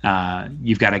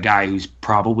you've got a guy who's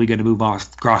probably going to move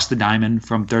across the diamond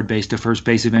from third base to first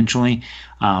base eventually.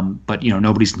 But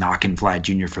nobody's knocking Vlad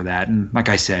Jr. for that. And like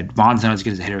I said, Vaughn's not as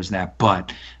good as a hitter as that,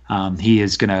 but he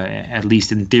is going to, at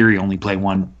least in theory, only play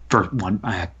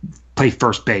play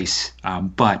first base.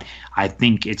 But I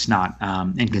think it's not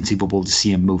inconceivable to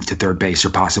see him move to third base or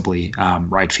possibly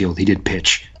right field. He did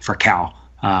pitch for Cal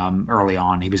early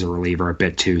on. He was a reliever a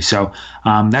bit too. So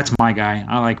that's my guy.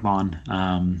 I like Vaughn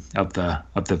of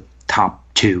the top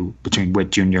 2 between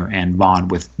Witt Jr. and Vaughn,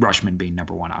 with Rutschman being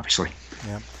number 1, obviously.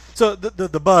 Yeah. So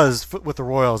the buzz with the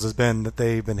Royals has been that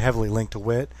they've been heavily linked to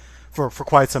Witt for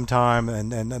quite some time,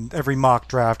 and every mock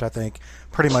draft, I think,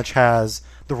 pretty much has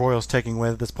the Royals taking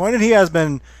Witt at this point. And he has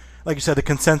been, like you said, the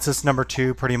consensus number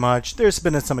 2 pretty much. There's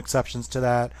been some exceptions to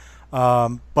that,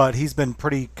 but he's been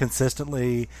pretty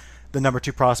consistently the number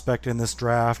 2 prospect in this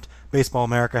draft. Baseball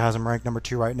America has him ranked number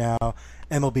 2 right now.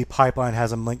 MLB Pipeline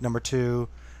has him linked number 2.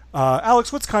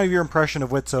 Alex, what's kind of your impression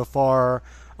of Witt so far?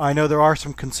 I know there are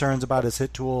some concerns about his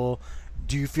hit tool.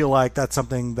 Do you feel like that's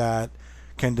something that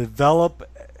can develop,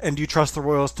 and do you trust the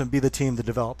Royals to be the team to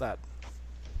develop that?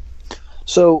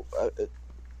 So,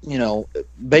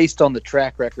 based on the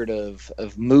track record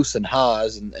of Moose and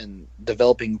Haas and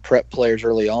developing prep players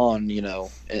early on,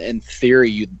 in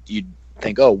theory, you'd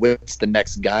think, oh, Witt's the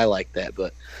next guy like that.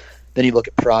 But then you look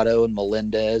at Prado and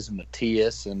Melendez and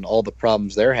Matias and all the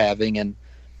problems they're having. And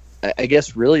I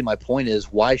guess really my point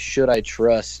is, why should I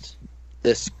trust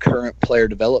this current player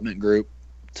development group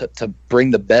to bring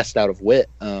the best out of Witt?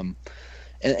 And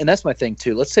that's my thing,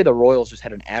 too. Let's say the Royals just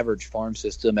had an average farm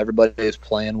system. Everybody is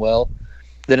playing well.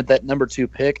 Then at that number 2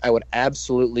 pick, I would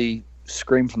absolutely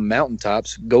scream from the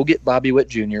mountaintops, go get Bobby Witt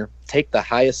Jr., take the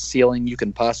highest ceiling you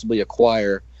can possibly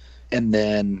acquire, and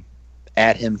then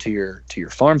add him to your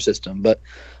farm system. But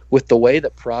with the way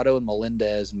that Prado and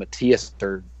Melendez and Matias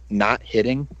are not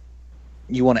hitting,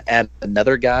 you want to add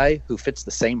another guy who fits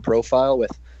the same profile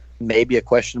with maybe a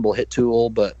questionable hit tool,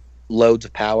 but loads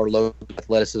of power, loads of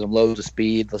athleticism, loads of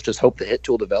speed. Let's just hope the hit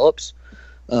tool develops.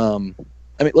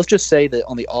 Let's just say that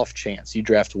on the off chance you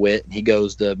draft Witt and he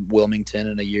goes to Wilmington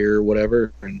in a year or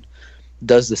whatever and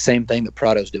does the same thing that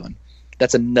Prado's doing.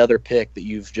 That's another pick that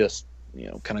you've just,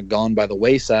 kind of gone by the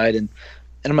wayside. And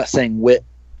I'm not saying Witt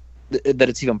that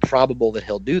it's even probable that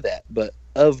he'll do that, but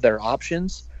of their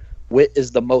options, Witt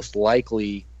is the most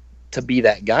likely to be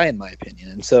that guy, in my opinion.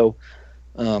 And so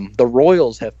the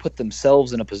Royals have put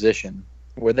themselves in a position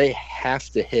where they have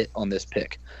to hit on this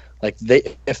pick. Like,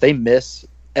 if they miss,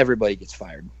 everybody gets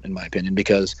fired, in my opinion,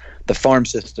 because the farm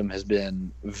system has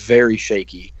been very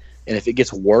shaky. And if it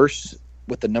gets worse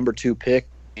with the number 2 pick,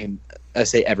 and I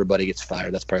say everybody gets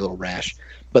fired, that's probably a little rash,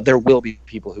 but there will be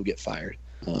people who get fired.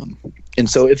 And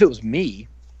so if it was me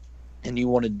and you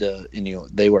wanted to,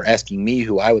 they were asking me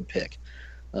who I would pick,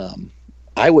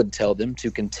 I would tell them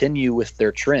to continue with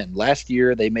their trend. Last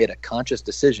year, they made a conscious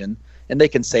decision, and they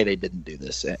can say they didn't do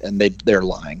this, and they're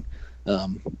lying.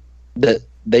 That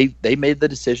they made the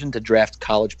decision to draft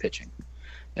college pitching.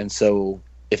 And so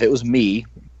if it was me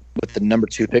with the number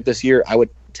 2 pick this year, I would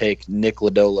take Nick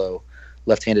Lodolo,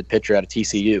 left-handed pitcher out of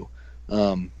TCU.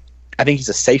 I think he's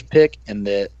a safe pick, and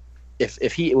that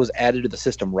if he was added to the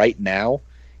system right now,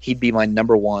 he'd be my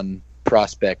number 1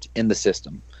 prospect in the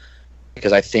system,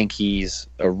 because I think he's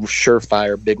a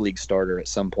surefire big league starter at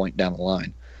some point down the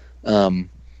line.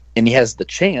 And he has the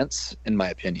chance, in my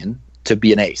opinion, to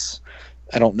be an ace.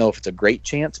 I don't know if it's a great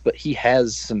chance, but he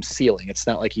has some ceiling. It's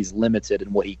not like he's limited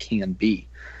in what he can be.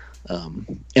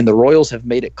 And the Royals have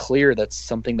made it clear that's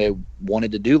something they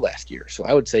wanted to do last year. So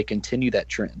I would say continue that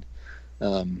trend.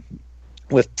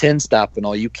 With 10 stop and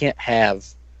all, you can't have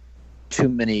too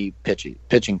many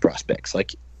pitching prospects.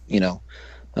 Like,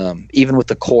 even with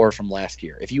the core from last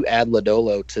year, if you add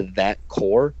Lodolo to that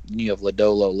core, you have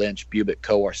Lodolo, Lynch, Bubic,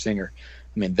 Kowar, Singer.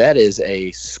 I mean, that is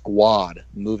a squad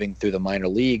moving through the minor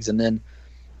leagues. And then,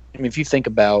 if you think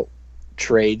about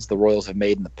trades the Royals have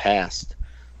made in the past,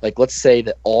 like let's say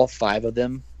that all 5 of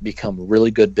them become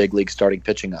really good big league starting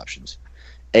pitching options.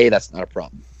 A, that's not a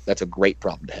problem. That's a great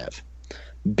problem to have.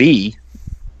 B,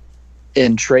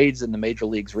 in trades in the major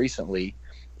leagues recently,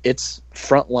 it's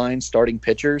frontline starting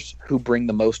pitchers who bring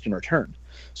the most in return.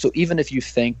 So even if you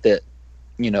think that,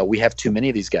 we have too many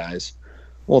of these guys,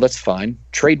 well, that's fine.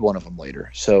 Trade one of them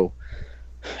later. So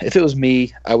if it was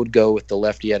me, I would go with the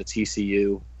lefty out of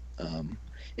TCU.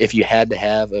 If you had to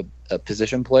have a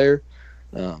position player,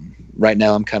 right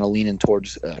now I'm kind of leaning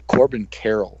towards Corbin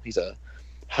Carroll. He's a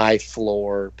high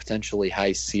floor, potentially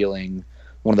high ceiling,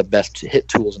 one of the best hit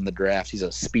tools in the draft. He's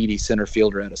a speedy center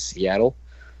fielder out of Seattle.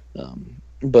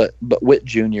 But Witt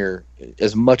Jr.,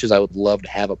 as much as I would love to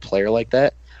have a player like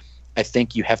that, I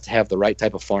think you have to have the right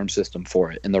type of farm system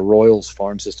for it. And the Royals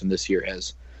farm system this year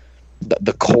has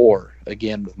the core,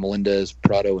 again, with Melendez,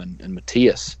 Prado, and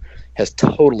Matias, has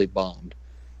totally bombed.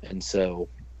 And so,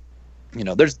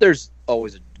 there's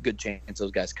always a good chance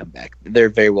those guys come back. They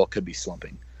very well could be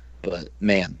slumping. But,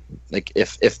 man, like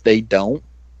if they don't,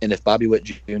 and if Bobby Witt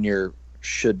Jr.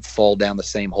 should fall down the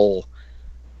same hole,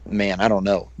 man, I don't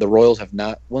know. The Royals have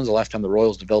not – when's the last time the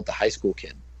Royals developed a high school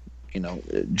kid?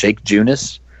 Jake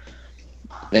Junis,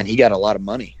 and he got a lot of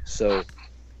money. So,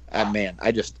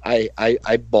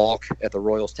 I balk at the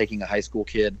Royals taking a high school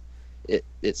kid.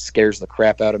 It scares the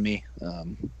crap out of me,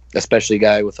 especially a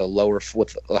guy with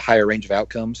with a higher range of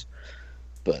outcomes.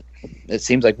 But it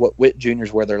seems like Witt Jr.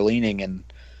 is where they're leaning, and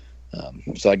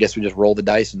so I guess we just roll the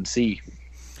dice and see.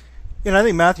 And I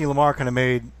think Matthew Lamar kind of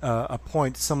made a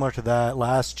point similar to that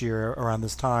last year around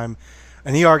this time,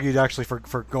 and he argued actually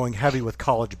for going heavy with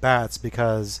college bats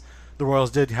because the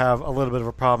Royals did have a little bit of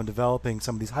a problem developing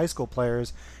some of these high school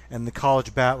players, and the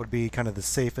college bat would be kind of the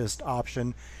safest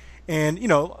option. And,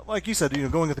 like you said,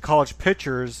 going with the college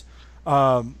pitchers,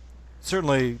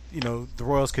 certainly, the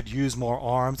Royals could use more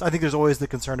arms. I think there's always the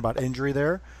concern about injury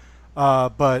there.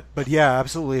 But yeah,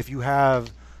 absolutely. If you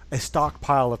have a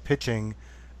stockpile of pitching,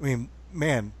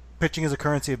 pitching is a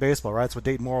currency of baseball, right? That's what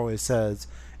Dayton Moore always says.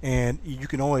 And you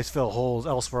can always fill holes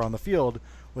elsewhere on the field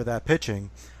with that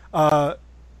pitching. What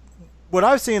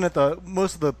I've seen at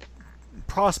most of the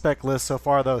prospect list so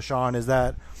far, though, Sean, is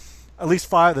that at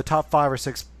least the top 5 or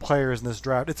 6 players in this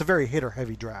draft, it's a very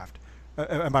hitter-heavy draft.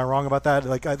 Am I wrong about that?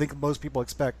 Like, I think most people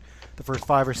expect the first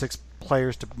 5 or 6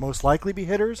 players to most likely be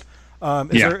hitters.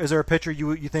 Is there a pitcher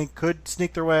you think could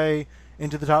sneak their way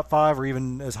into the top 5 or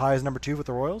even as high as number 2 with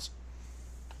the Royals?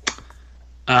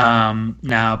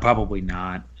 No, probably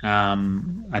not.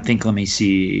 I think, let me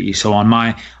see. So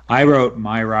I wrote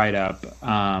my write-up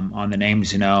on the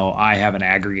names I have an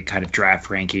aggregate kind of draft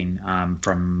ranking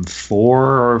from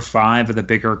 4 or 5 of the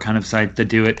bigger kind of sites that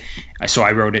do it. So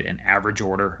I wrote it in average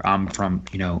order from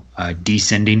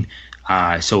descending.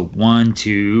 So 1,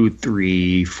 2,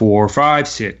 3, 4, 5,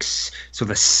 6. So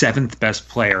the 7th best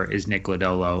player is Nick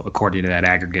Lodolo according to that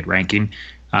aggregate ranking.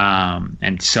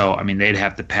 And so, they'd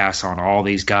have to pass on all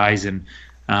these guys, and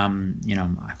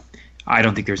I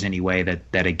don't think there's any way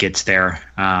that it gets there.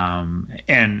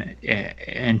 And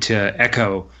to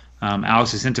echo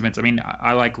Alice's sentiments,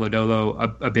 I like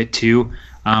Lodolo a bit too.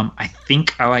 I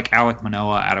think I like Alek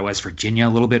Manoah out of West Virginia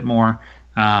a little bit more.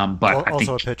 But also I think,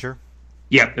 a pitcher.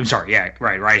 Yeah, I'm sorry. Yeah,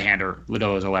 right-hander.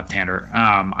 Lodolo's a left-hander.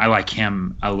 I like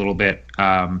him a little bit,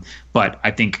 but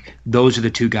I think those are the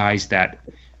two guys that,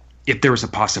 if there was a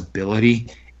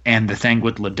possibility. And the thing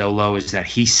with Lodolo is that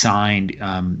he signed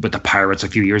with the Pirates a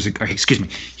few years ago. Excuse me,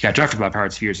 he got drafted by the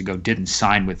Pirates a few years ago. Didn't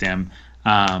sign with them.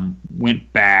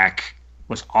 Went back,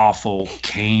 was awful.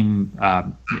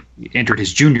 Entered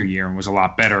his junior year and was a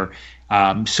lot better.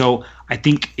 So I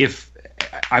think if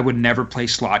I would never play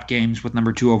slot games with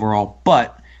number 2 overall,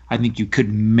 but I think you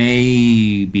could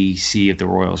maybe see if the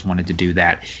Royals wanted to do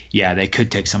that. Yeah, they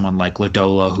could take someone like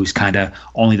Lodolo, who's kind of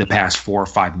only the past 4 or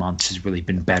 5 months has really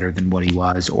been better than what he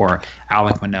was, or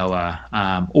Alek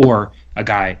Manoah, or a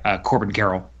guy, Corbin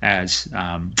Carroll, as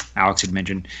Alex had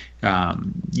mentioned.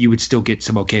 You would still get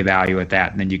some okay value at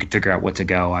that, and then you could figure out what to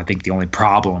go. I think the only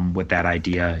problem with that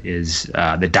idea is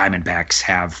the Diamondbacks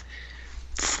have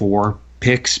 4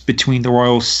 picks between the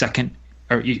Royals' second,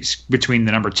 or between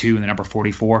the number 2 and the number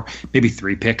 44, maybe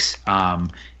 3 picks.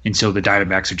 And so the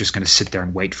Diamondbacks are just going to sit there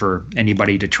and wait for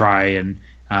anybody to try and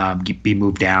be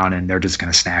moved down, and they're just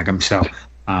going to snag them. So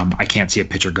I can't see a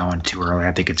pitcher going too early.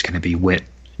 I think it's going to be Witt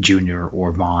Jr.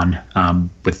 or Vaughn,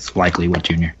 with likely Witt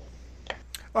Jr.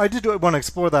 I did want to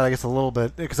explore that, I guess, a little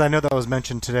bit, because I know that was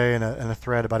mentioned today in a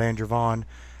thread about Andrew Vaughn,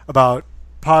 about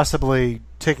possibly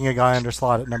taking a guy under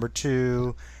slot at number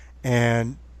 2,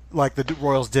 and like the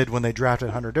Royals did when they drafted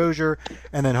Hunter Dozier,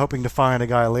 and then hoping to find a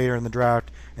guy later in the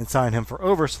draft and sign him for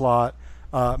overslot,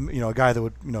 a guy that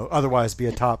would otherwise be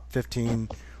a top 15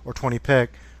 or 20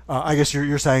 pick. I guess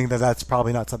you're saying that that's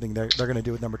probably not something they're going to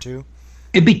do with number 2?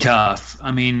 It'd be tough.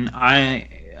 I mean, I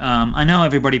know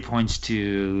everybody points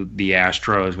to the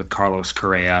Astros with Carlos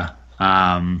Correa.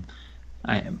 Astros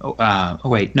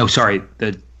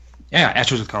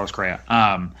with Carlos Correa.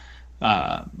 I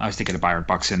was thinking of Byron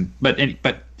Buxton, but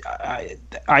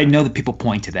I know that people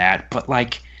point to that, but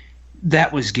like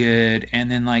that was good,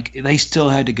 and then like they still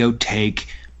had to go take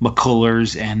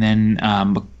McCullers and then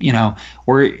and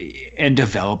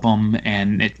develop them,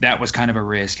 and that was kind of a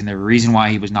risk, and the reason why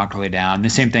he was knocked all the way down. The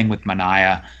same thing with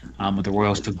Manaea, with the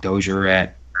Royals took Dozier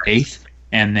at 8th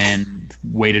and then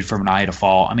waited for Manaea to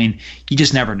fall. I mean, you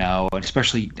just never know, and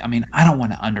especially, I mean, I don't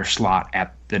want to underslot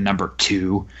at the number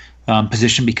 2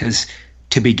 position, because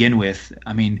to begin with,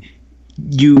 I mean,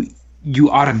 you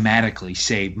automatically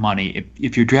save money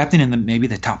if you're drafting in maybe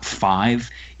the top 5.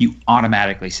 You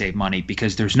automatically save money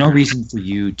because there's no reason for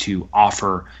you to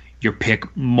offer your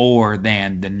pick more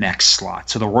than the next slot.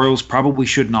 So the Royals probably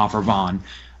shouldn't offer Vaughn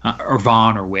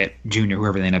or Witt Jr.,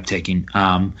 whoever they end up taking,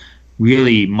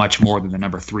 really much more than the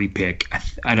number 3 pick.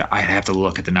 I have to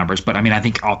look at the numbers, but I mean, I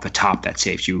think off the top that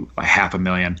saves you like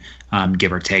 $500,000,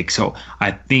 give or take. So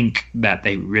I think that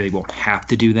they really won't have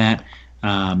to do that,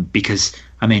 because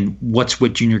I mean, what's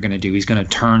Witt Jr. going to do? He's going to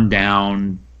turn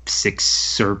down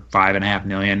 $6 or $5.5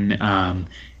 million,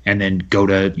 and then go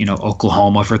to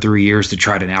Oklahoma for 3 years to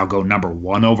try to now go number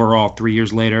 1 overall 3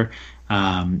 years later.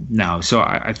 No, so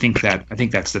I think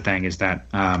that's the thing, is that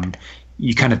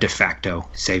you kind of de facto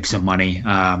save some money,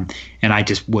 and I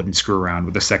just wouldn't screw around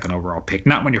with the 2nd overall pick.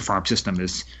 Not when your farm system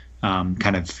is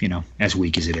kind of as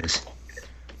weak as it is.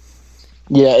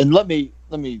 Yeah, and let me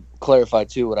clarify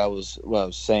too what I was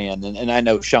saying, and I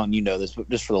know, Sean, you know this, but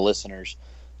just for the listeners,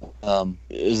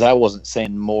 is I wasn't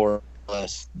saying more or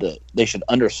less that they should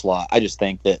underslot. I just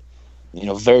think that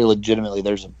very legitimately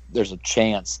there's a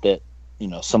chance that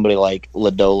somebody like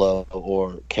Lodolo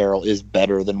or Carroll is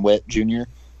better than Witt Jr.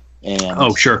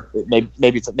 And sure,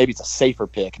 maybe it's a safer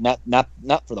pick, not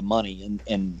for the money,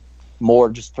 and more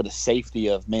just for the safety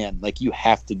of, man, like, you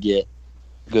have to get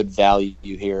good value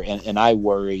here, and I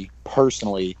worry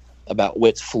personally about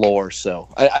Witt's floor. So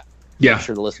I'm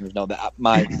sure the listeners know that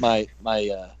my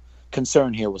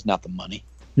concern here was not the money.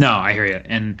 No, I hear you,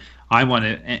 and I want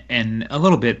to, and a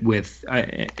little bit with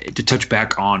to touch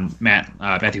back on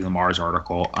Matthew Lamar's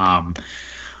article. I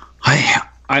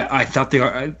thought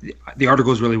the article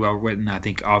was really well written. I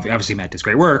think obviously Matt does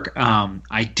great work.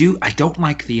 I don't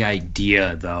like the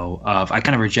idea though of, I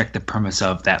kind of reject the premise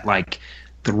of that, like,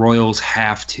 the Royals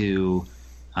have to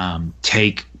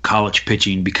take college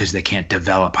pitching because they can't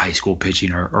develop high school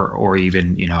pitching or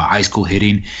even high school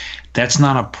hitting. That's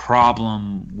not a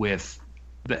problem with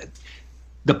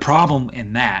the problem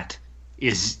in that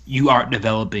is you aren't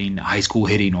developing high school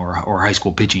hitting or high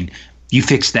school pitching. You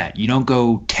fix that. You don't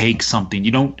go take something.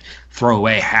 You don't throw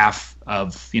away half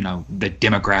of the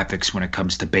demographics when it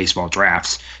comes to baseball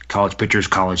drafts. College pitchers,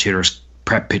 college hitters,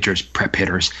 prep pitchers, prep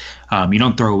hitters. You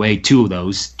don't throw away 2 of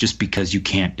those just because you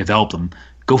can't develop them.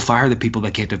 Go fire the people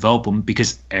that can't develop them,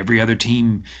 because every other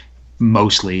team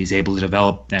mostly is able to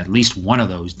develop at least one of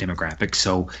those demographics.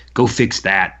 So go fix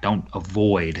that. Don't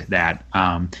avoid that.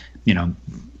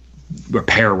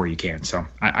 Repair where you can. So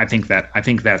I think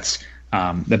that's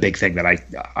the big thing that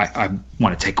I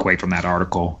want to take away from that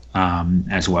article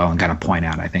as well, and kind of point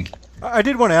out. I think I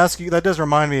did want to ask you. That does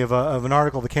remind me of an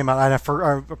article that came out. And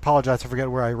I apologize, I forget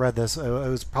where I read this. It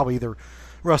was probably either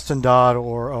Rustin Dodd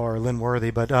or Lynn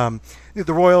Worthy. But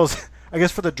the Royals, I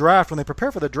guess for the draft, when they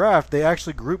prepare for the draft, they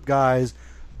actually group guys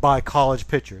by college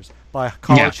pitchers, by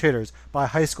college hitters, by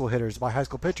high school hitters, by high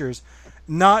school pitchers,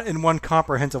 not in one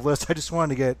comprehensive list. I just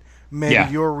wanted to get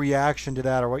maybe your reaction to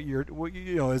that, or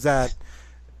does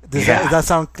that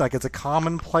sound like it's a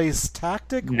commonplace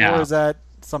tactic, no. or is that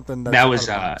something that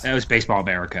was Baseball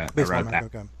America that wrote that?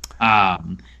 Okay.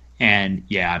 And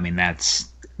yeah, I mean, that's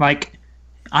like,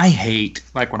 I hate,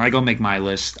 like, when I go make my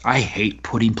list, I hate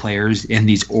putting players in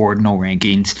these ordinal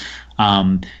rankings,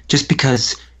 just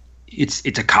because it's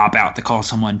a cop out to call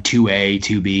someone 2A,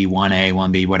 2B, 1A,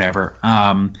 1B, whatever.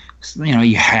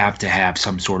 You have to have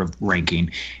some sort of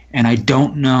ranking. And I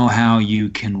don't know how you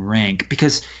can rank,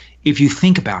 because if you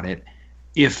think about it,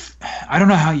 I don't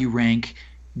know how you rank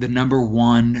the number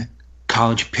 1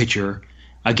 college pitcher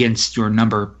against your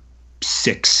number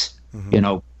 6,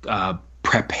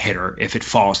 prep hitter, if it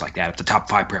falls like that, if the top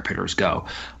 5 prep hitters go.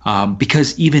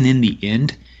 Because even in the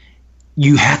end,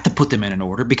 you have to put them in an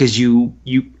order, because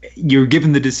you're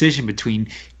given the decision between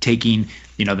taking,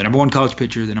 the number 1 college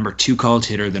pitcher, the number 2 college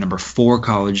hitter, the number 4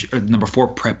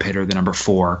 prep hitter, the number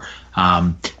 4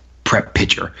 prep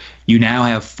pitcher. You now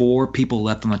have 4 people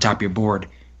left on the top of your board.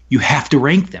 You have to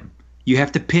rank them. You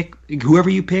have to pick, whoever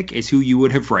you pick is who you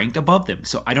would have ranked above them.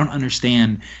 So I don't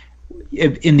understand.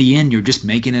 In the end, you're just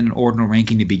making it an ordinal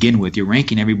ranking to begin with. You're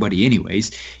ranking everybody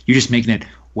anyways. You're just making it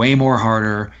way more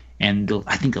harder. And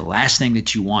I think the last thing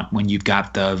that you want when you've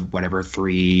got the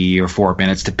 3 or 4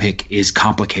 minutes to pick is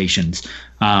complications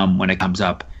when it comes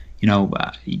up. You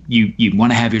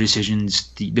want to have your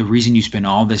decisions. The reason you spend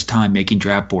all this time making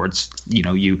draft boards,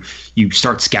 you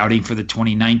start scouting for the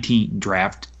 2019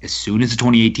 draft as soon as the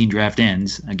 2018 draft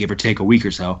ends, give or take a week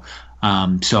or so.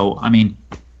 So, I mean,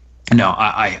 no,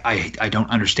 I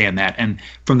don't understand that. And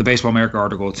from the Baseball America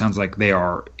article, it sounds like they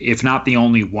are, if not the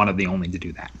only, one of the only to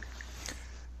do that.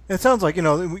 It sounds like,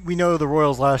 we know the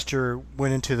Royals last year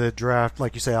went into the draft,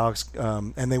 like you say, Alex,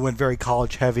 and they went very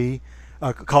college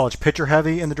pitcher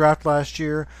heavy in the draft last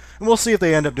year. And we'll see if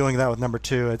they end up doing that with number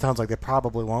 2. It sounds like they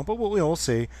probably won't, but we'll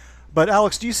see. But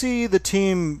Alex, do you see the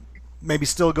team maybe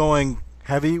still going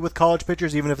heavy with college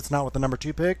pitchers, even if it's not with the number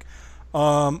 2 pick?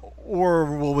 Or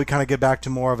will we kind of get back to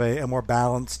more of a more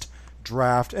balanced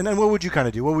draft? And then what would you kind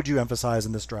of do? What would you emphasize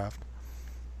in this draft?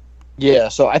 Yeah,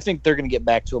 so I think they're going to get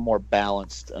back to a more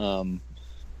balanced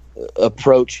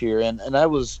approach here. And I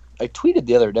tweeted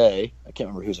the other day, I can't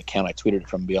remember whose account I tweeted it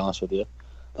from, to be honest with you.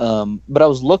 But I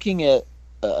was looking at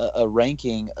a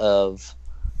ranking of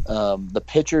the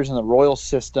pitchers in the Royals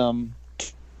system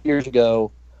 2 years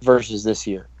ago versus this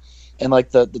year. And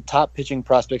like the top pitching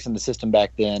prospects in the system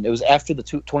back then, it was after the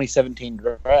 2017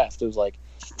 draft. It was like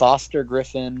Foster,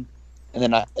 Griffin, and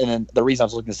then the reason I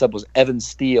was looking this up was Evan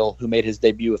Steele, who made his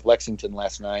debut with Lexington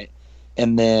last night,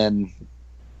 and then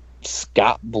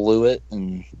Scott Blewett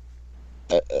and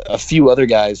a few other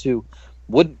guys who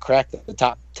wouldn't crack the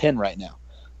top 10 right now.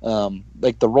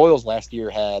 Like the Royals last year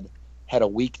had a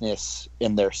weakness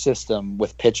in their system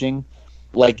with pitching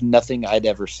like nothing I'd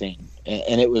ever seen,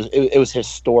 and it was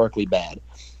historically bad.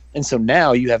 And so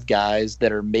now you have guys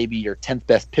that are maybe your 10th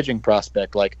best pitching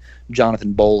prospect, like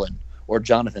Jonathan Bolin or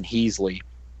Jonathan Heasley,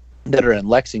 that are in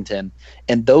Lexington,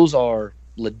 and those are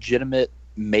legitimate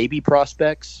maybe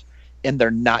prospects, and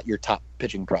they're not your top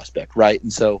pitching prospect, right?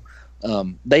 And so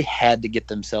they had to get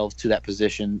themselves to that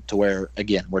position to where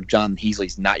John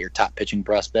Heasley's not your top pitching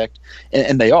prospect,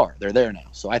 and they're there now.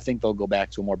 So I think they'll go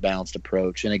back to a more balanced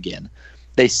approach. And again,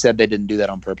 they said they didn't do that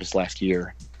on purpose last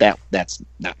year. That's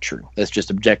not true. That's just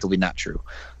objectively not true.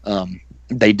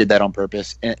 They did that on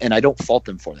purpose, and I don't fault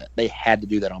them for that. They had to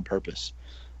do that on purpose.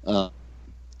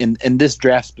 In this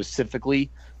draft specifically,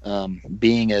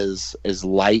 being as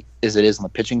light as it is on the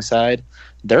pitching side,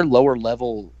 their lower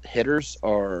level hitters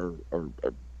are I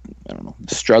don't know,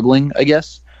 struggling, I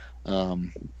guess.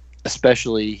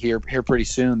 Especially here pretty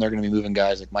soon, they're going to be moving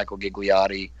guys like Michael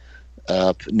Gigliotti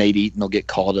up. Nate Eaton will get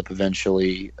called up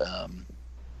eventually.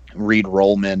 Reed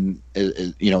Rollman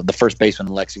is the first baseman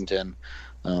in Lexington,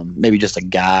 maybe just a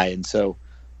guy. And so,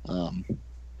 I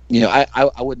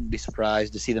wouldn't be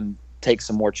surprised to see them take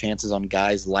some more chances on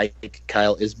guys like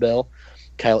Kyle Isbell,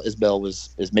 Kyle Isbell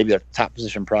is maybe their top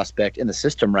position prospect in the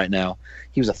system right now.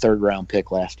 He was a 3rd-round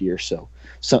pick last year. So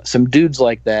some dudes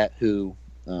like that who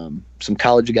some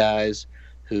college guys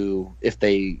who, if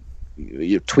they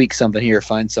tweak something here,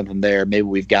 find something there, maybe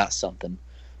we've got something.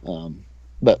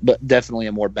 But definitely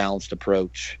a more balanced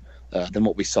approach than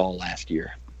what we saw last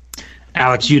year.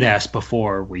 Alex, you'd asked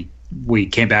before we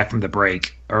came back from the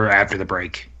break or after the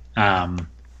break.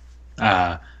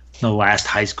 The last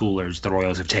high schoolers the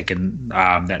Royals have taken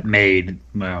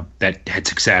that had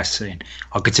success, and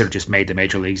I'll consider just made the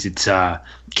major leagues. It's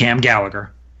Cam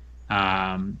Gallagher,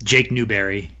 Jake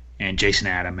Newberry, and Jason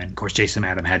Adam. And of course, Jason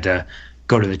Adam had to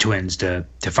go to the Twins to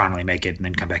finally make it and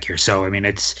then come back here. So I mean,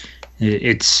 it's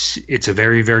a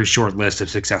very, very short list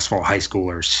of successful high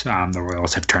schoolers the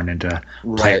Royals have turned into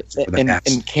players. Right.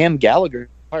 And Cam Gallagher,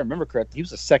 if I remember correctly, he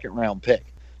was a 2nd-round pick.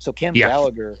 So Cam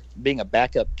Gallagher being a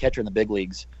backup catcher in the big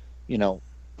leagues,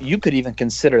 you could even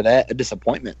consider that a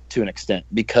disappointment to an extent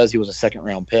because he was a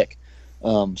 2nd-round pick.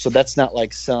 So that's not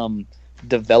like some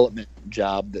development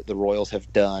job that the Royals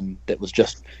have done that was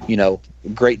just,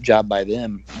 great job by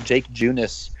them. Jake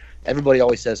Junis, everybody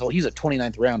always says, oh, he's a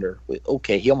 29th rounder.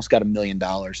 Okay, he almost got $1 million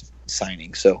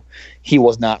signing, so he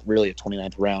was not really a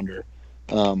 29th rounder.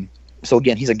 So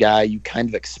again, he's a guy you kind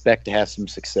of expect to have some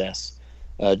success.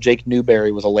 Jake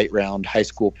Newberry was a late-round high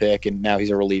school pick, and now he's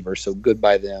a reliever, so good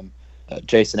by them.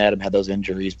 Jason Adam had those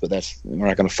injuries, but we're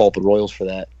not going to fault the Royals for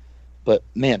that. But,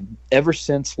 man, ever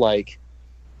since,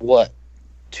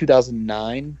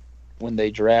 2009 when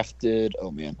they drafted –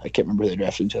 oh, man, I can't remember who they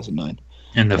drafted in 2009.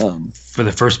 And for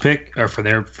the first pick, or for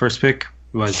their first pick,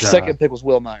 was second pick was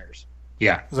Will Myers.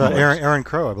 Yeah. Was that Aaron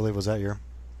Crow, I believe, was that year?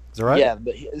 Is that right? Yeah,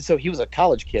 but he was a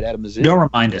college kid out of Missouri. Don't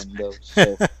remind us.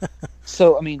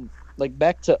 So, I mean,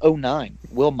 back to 2009,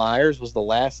 Will Myers was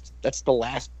that's the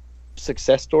last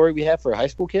success story we have for a high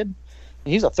school kid.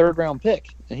 And he's a 3rd-round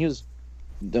pick, and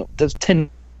that's 10 years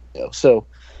ago. So,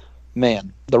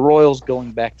 man, the Royals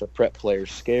going back to prep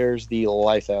players scares the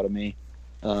life out of me.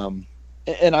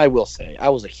 And I will say, I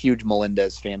was a huge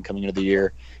Melendez fan coming into the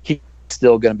year. He's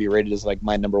still going to be rated as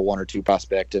my number 1 or 2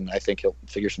 prospect, and I think he'll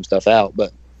figure some stuff out.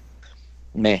 But,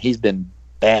 man, he's been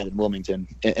bad in Wilmington,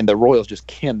 and the Royals just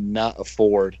cannot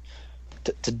afford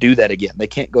to do that again. They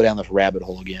can't go down this rabbit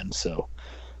hole again. So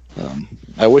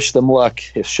I wish them luck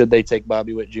should they take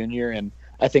Bobby Witt Jr., and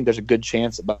I think there's a good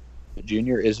chance that Bobby Witt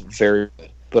Jr. is very good.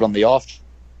 But on the off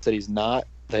that he's not,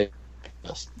 they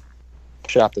just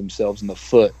shot themselves in the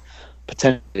foot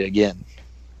potentially again.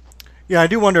 Yeah, I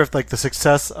do wonder if the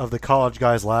success of the college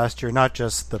guys last year, not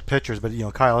just the pitchers, but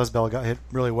Kyle Isbell got hit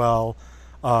really well,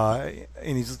 and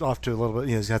he's off to a little bit.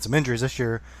 He's had some injuries this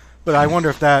year, but I wonder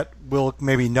if that will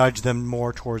maybe nudge them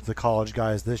more towards the college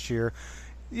guys this year.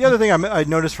 The other thing I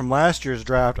noticed from last year's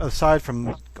draft, aside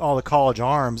from all the college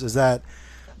arms, is that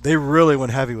they really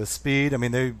went heavy with speed. I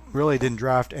mean, they really didn't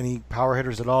draft any power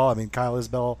hitters at all. I mean, Kyle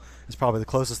Isbell is probably the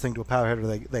closest thing to a power hitter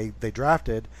they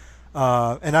drafted.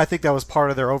 And I think that was part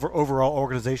of their overall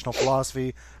organizational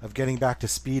philosophy of getting back to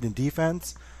speed and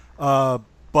defense.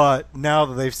 But now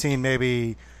that they've seen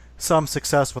maybe some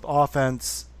success with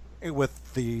offense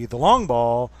with the long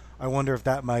ball, I wonder if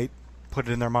that might put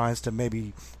it in their minds to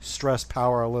maybe stress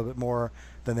power a little bit more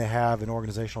than they have in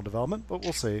organizational development. But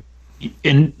we'll see.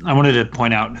 And I wanted to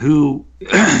point out who,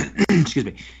 excuse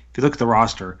me, if you look at the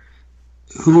roster,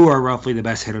 who are roughly the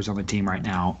best hitters on the team right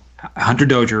now? Hunter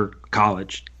Dozier,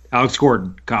 college. Alex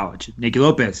Gordon, college. Nicky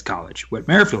Lopez, college. Whit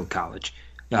Merrifield, college.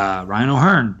 Ryan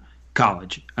O'Hearn,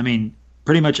 college. I mean,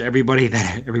 pretty much everybody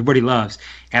that everybody loves.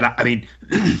 And I mean,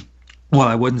 well,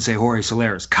 I wouldn't say Jorge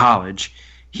Soler's college.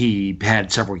 He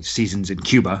had several seasons in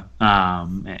Cuba.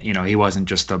 He wasn't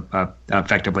just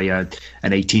effectively an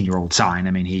 18-year-old sign.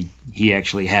 I mean, he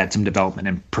actually had some development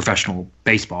in professional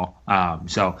baseball.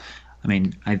 So, I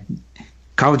mean,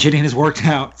 college hitting has worked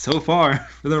out so far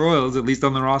for the Royals, at least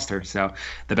on the roster. So,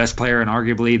 the best player and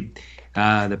arguably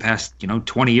the past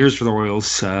 20 years for the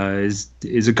Royals is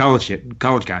a college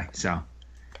guy. So,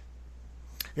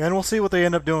 yeah, and we'll see what they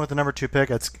end up doing with the number 2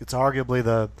 pick. It's arguably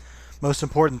the most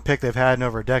important pick they've had in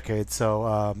over a decade. So,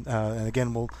 and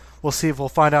again, we'll see if we'll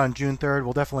find out on June 3rd.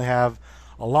 We'll definitely have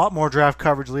a lot more draft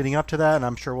coverage leading up to that, and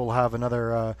I'm sure we'll have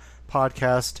another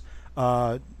podcast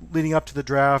leading up to the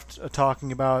draft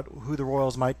talking about who the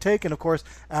Royals might take. And of course,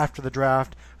 after the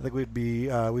draft, I think we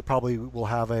probably will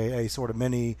have a sort of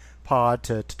mini pod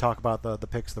to talk about the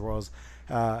picks the Royals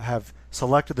have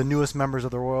selected, the newest members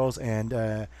of the Royals, and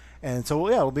so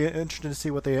yeah, it'll be interesting to see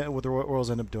what the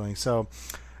Royals end up doing. So.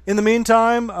 In the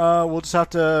meantime, we'll just have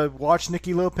to watch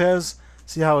Nicky Lopez,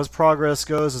 see how his progress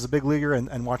goes as a big leaguer,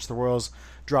 and watch the Royals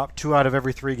drop 2 out of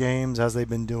every 3 games as they've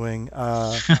been doing.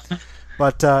 But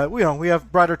But we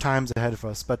have brighter times ahead of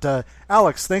us. But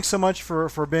Alex, thanks so much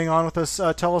for being on with us.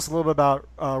 Tell us a little bit about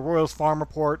Royals Farm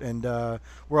Report and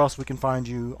where else we can find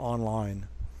you online.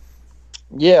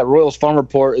 Yeah, Royals Farm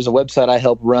Report is a website I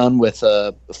helped run with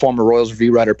former Royals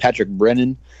review writer Patrick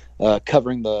Brennan,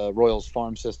 covering the Royals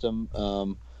farm system.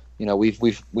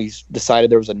 We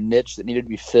decided there was a niche that needed to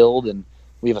be filled, and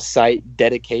we have a site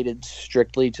dedicated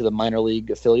strictly to the minor league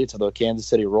affiliates of the Kansas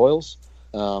City Royals.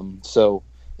 So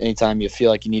anytime you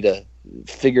feel like you need to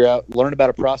learn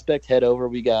about a prospect, head over.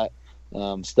 We got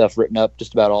stuff written up,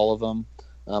 just about all of them.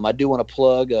 I do want to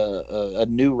plug a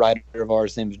new writer of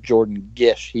ours. His name is Jordan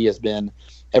Gish. He has been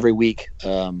every week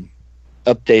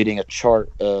updating a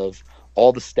chart of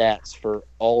all the stats for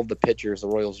all of the pitchers the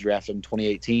Royals drafted in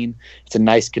 2018. It's a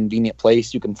nice, convenient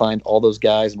place. You can find all those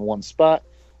guys in one spot.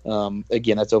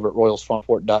 Again, that's over at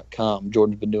royalsfarmreport.com.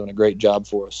 Jordan's been doing a great job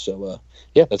for us. So,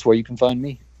 that's where you can find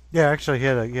me. Yeah, actually,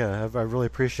 I really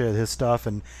appreciate his stuff,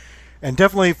 and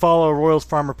definitely follow Royals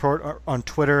Farm Report on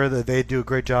Twitter. That they do a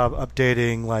great job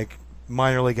updating like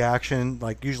minor league action.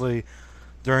 Like usually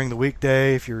during the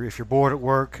weekday, if you're bored at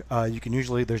work,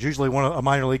 there's usually a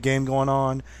minor league game going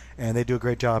on, and they do a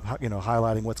great job,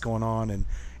 highlighting what's going on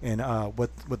and what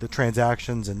the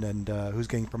transactions and who's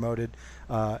getting promoted.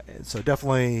 So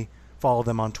definitely follow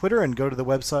them on Twitter and go to the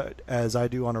website as I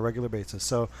do on a regular basis.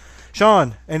 So,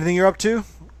 Sean, anything you're up to?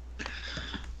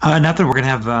 Nothing. We're gonna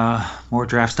have more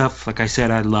draft stuff. Like I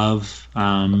said, I love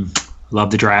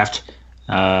the draft,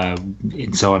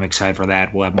 and so I'm excited for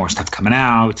that. We'll have more stuff coming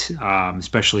out,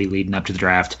 especially leading up to the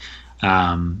draft.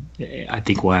 I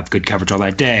think we'll have good coverage all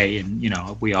that day, and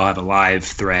we all have a live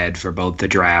thread for both the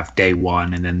draft day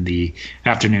 1 and then the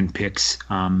afternoon picks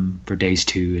for days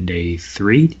 2 and day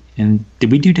 3. And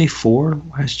did we do day 4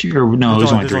 last year? Or no, it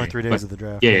was only 3 days of the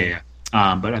draft. Yeah.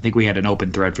 But I think we had an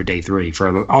open thread for day 3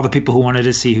 for all the people who wanted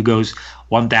to see who goes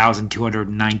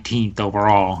 1,219th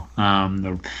overall.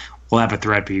 We'll have a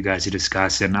thread for you guys to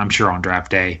discuss, and I'm sure on draft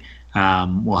day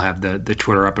we'll have the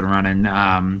Twitter up and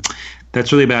running.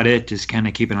 That's really about it. Just kind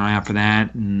of keep an eye out for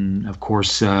that, and of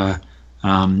course, going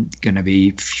to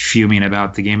be fuming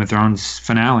about the Game of Thrones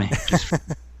finale, just for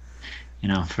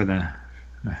the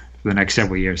next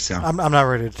several years. So I'm not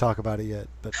ready to talk about it yet,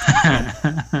 but.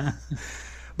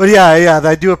 But yeah,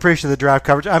 I do appreciate the draft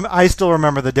coverage. I still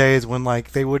remember the days when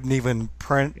they wouldn't even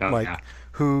print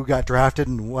who got drafted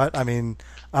and what. I mean,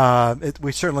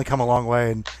 we certainly come a long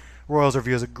way, and Royals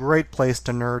Review is a great place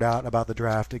to nerd out about the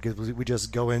draft because we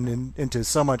just go into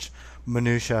so much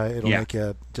minutia. It'll make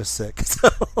you just sick. So,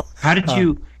 how did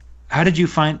you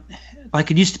find?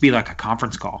 It used to be like a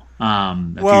conference call.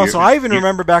 I even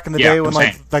remember back in the day when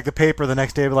the paper the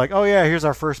next day would be like, oh yeah, here's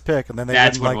our first pick, and then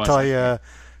they wouldn't tell you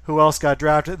who else got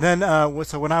drafted. Then,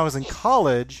 so when I was in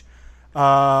college,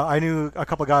 I knew a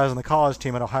couple guys on the college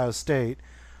team at Ohio State,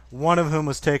 one of whom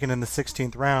was taken in the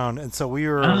 16th round, and so we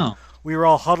were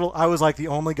all huddled. I was like the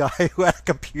only guy who had a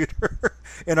computer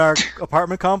in our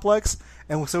apartment complex,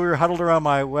 and so we were huddled around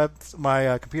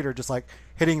my computer, just like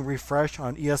hitting refresh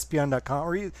on ESPN.com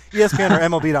or ESPN or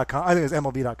MLB.com. I think it was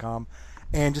MLB.com,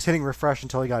 and just hitting refresh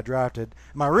until he got drafted.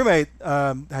 My roommate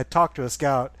had talked to a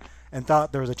scout and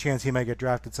thought there was a chance he might get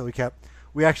drafted, so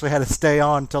we actually had to stay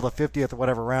on until the 50th or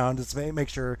whatever round just to make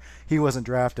sure he wasn't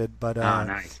drafted, but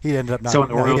nice. he ended up not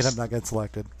getting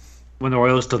selected. When the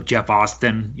Royals took Jeff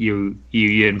Austin, you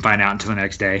didn't find out until the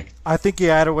next day? I think you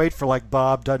had to wait for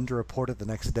Bob Dutton to report it the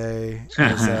next day,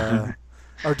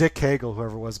 or Dick Cagle,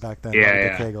 whoever it was back then. Dick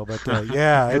Cagle, but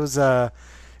it was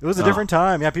a different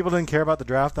time. Yeah, people didn't care about the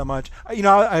draft that much.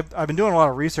 I've been doing a lot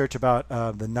of research about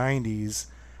the 90s.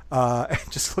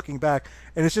 Just looking back,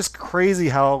 and it's just crazy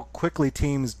how quickly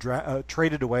teams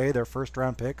traded away their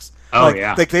first-round picks.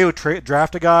 They would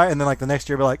draft a guy, and then the next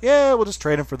year be like, yeah, we'll just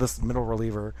trade him for this middle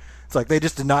reliever. It's they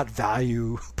just did not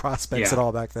value prospects at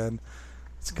all back then.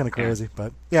 It's kind of crazy,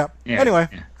 but anyway,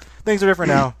 things are different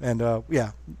now, and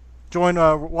join,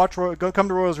 come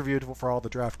to Royals Review for all the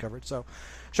draft coverage. So,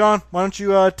 Sean, why don't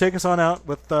you take us on out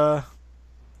with, I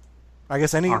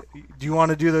guess do you want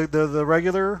to do the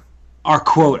regular? Our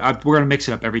quote, we're going to mix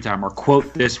it up every time. Our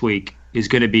quote this week is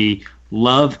going to be,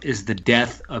 "Love is the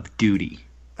death of duty."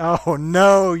 Oh,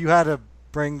 no, you had to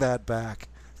bring that back.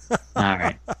 All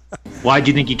right. Why do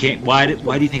you think you came? Why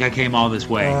do you think I came all this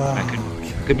way? I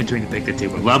couldn't between the pick the two.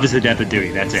 But love is the death of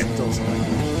duty. That's it.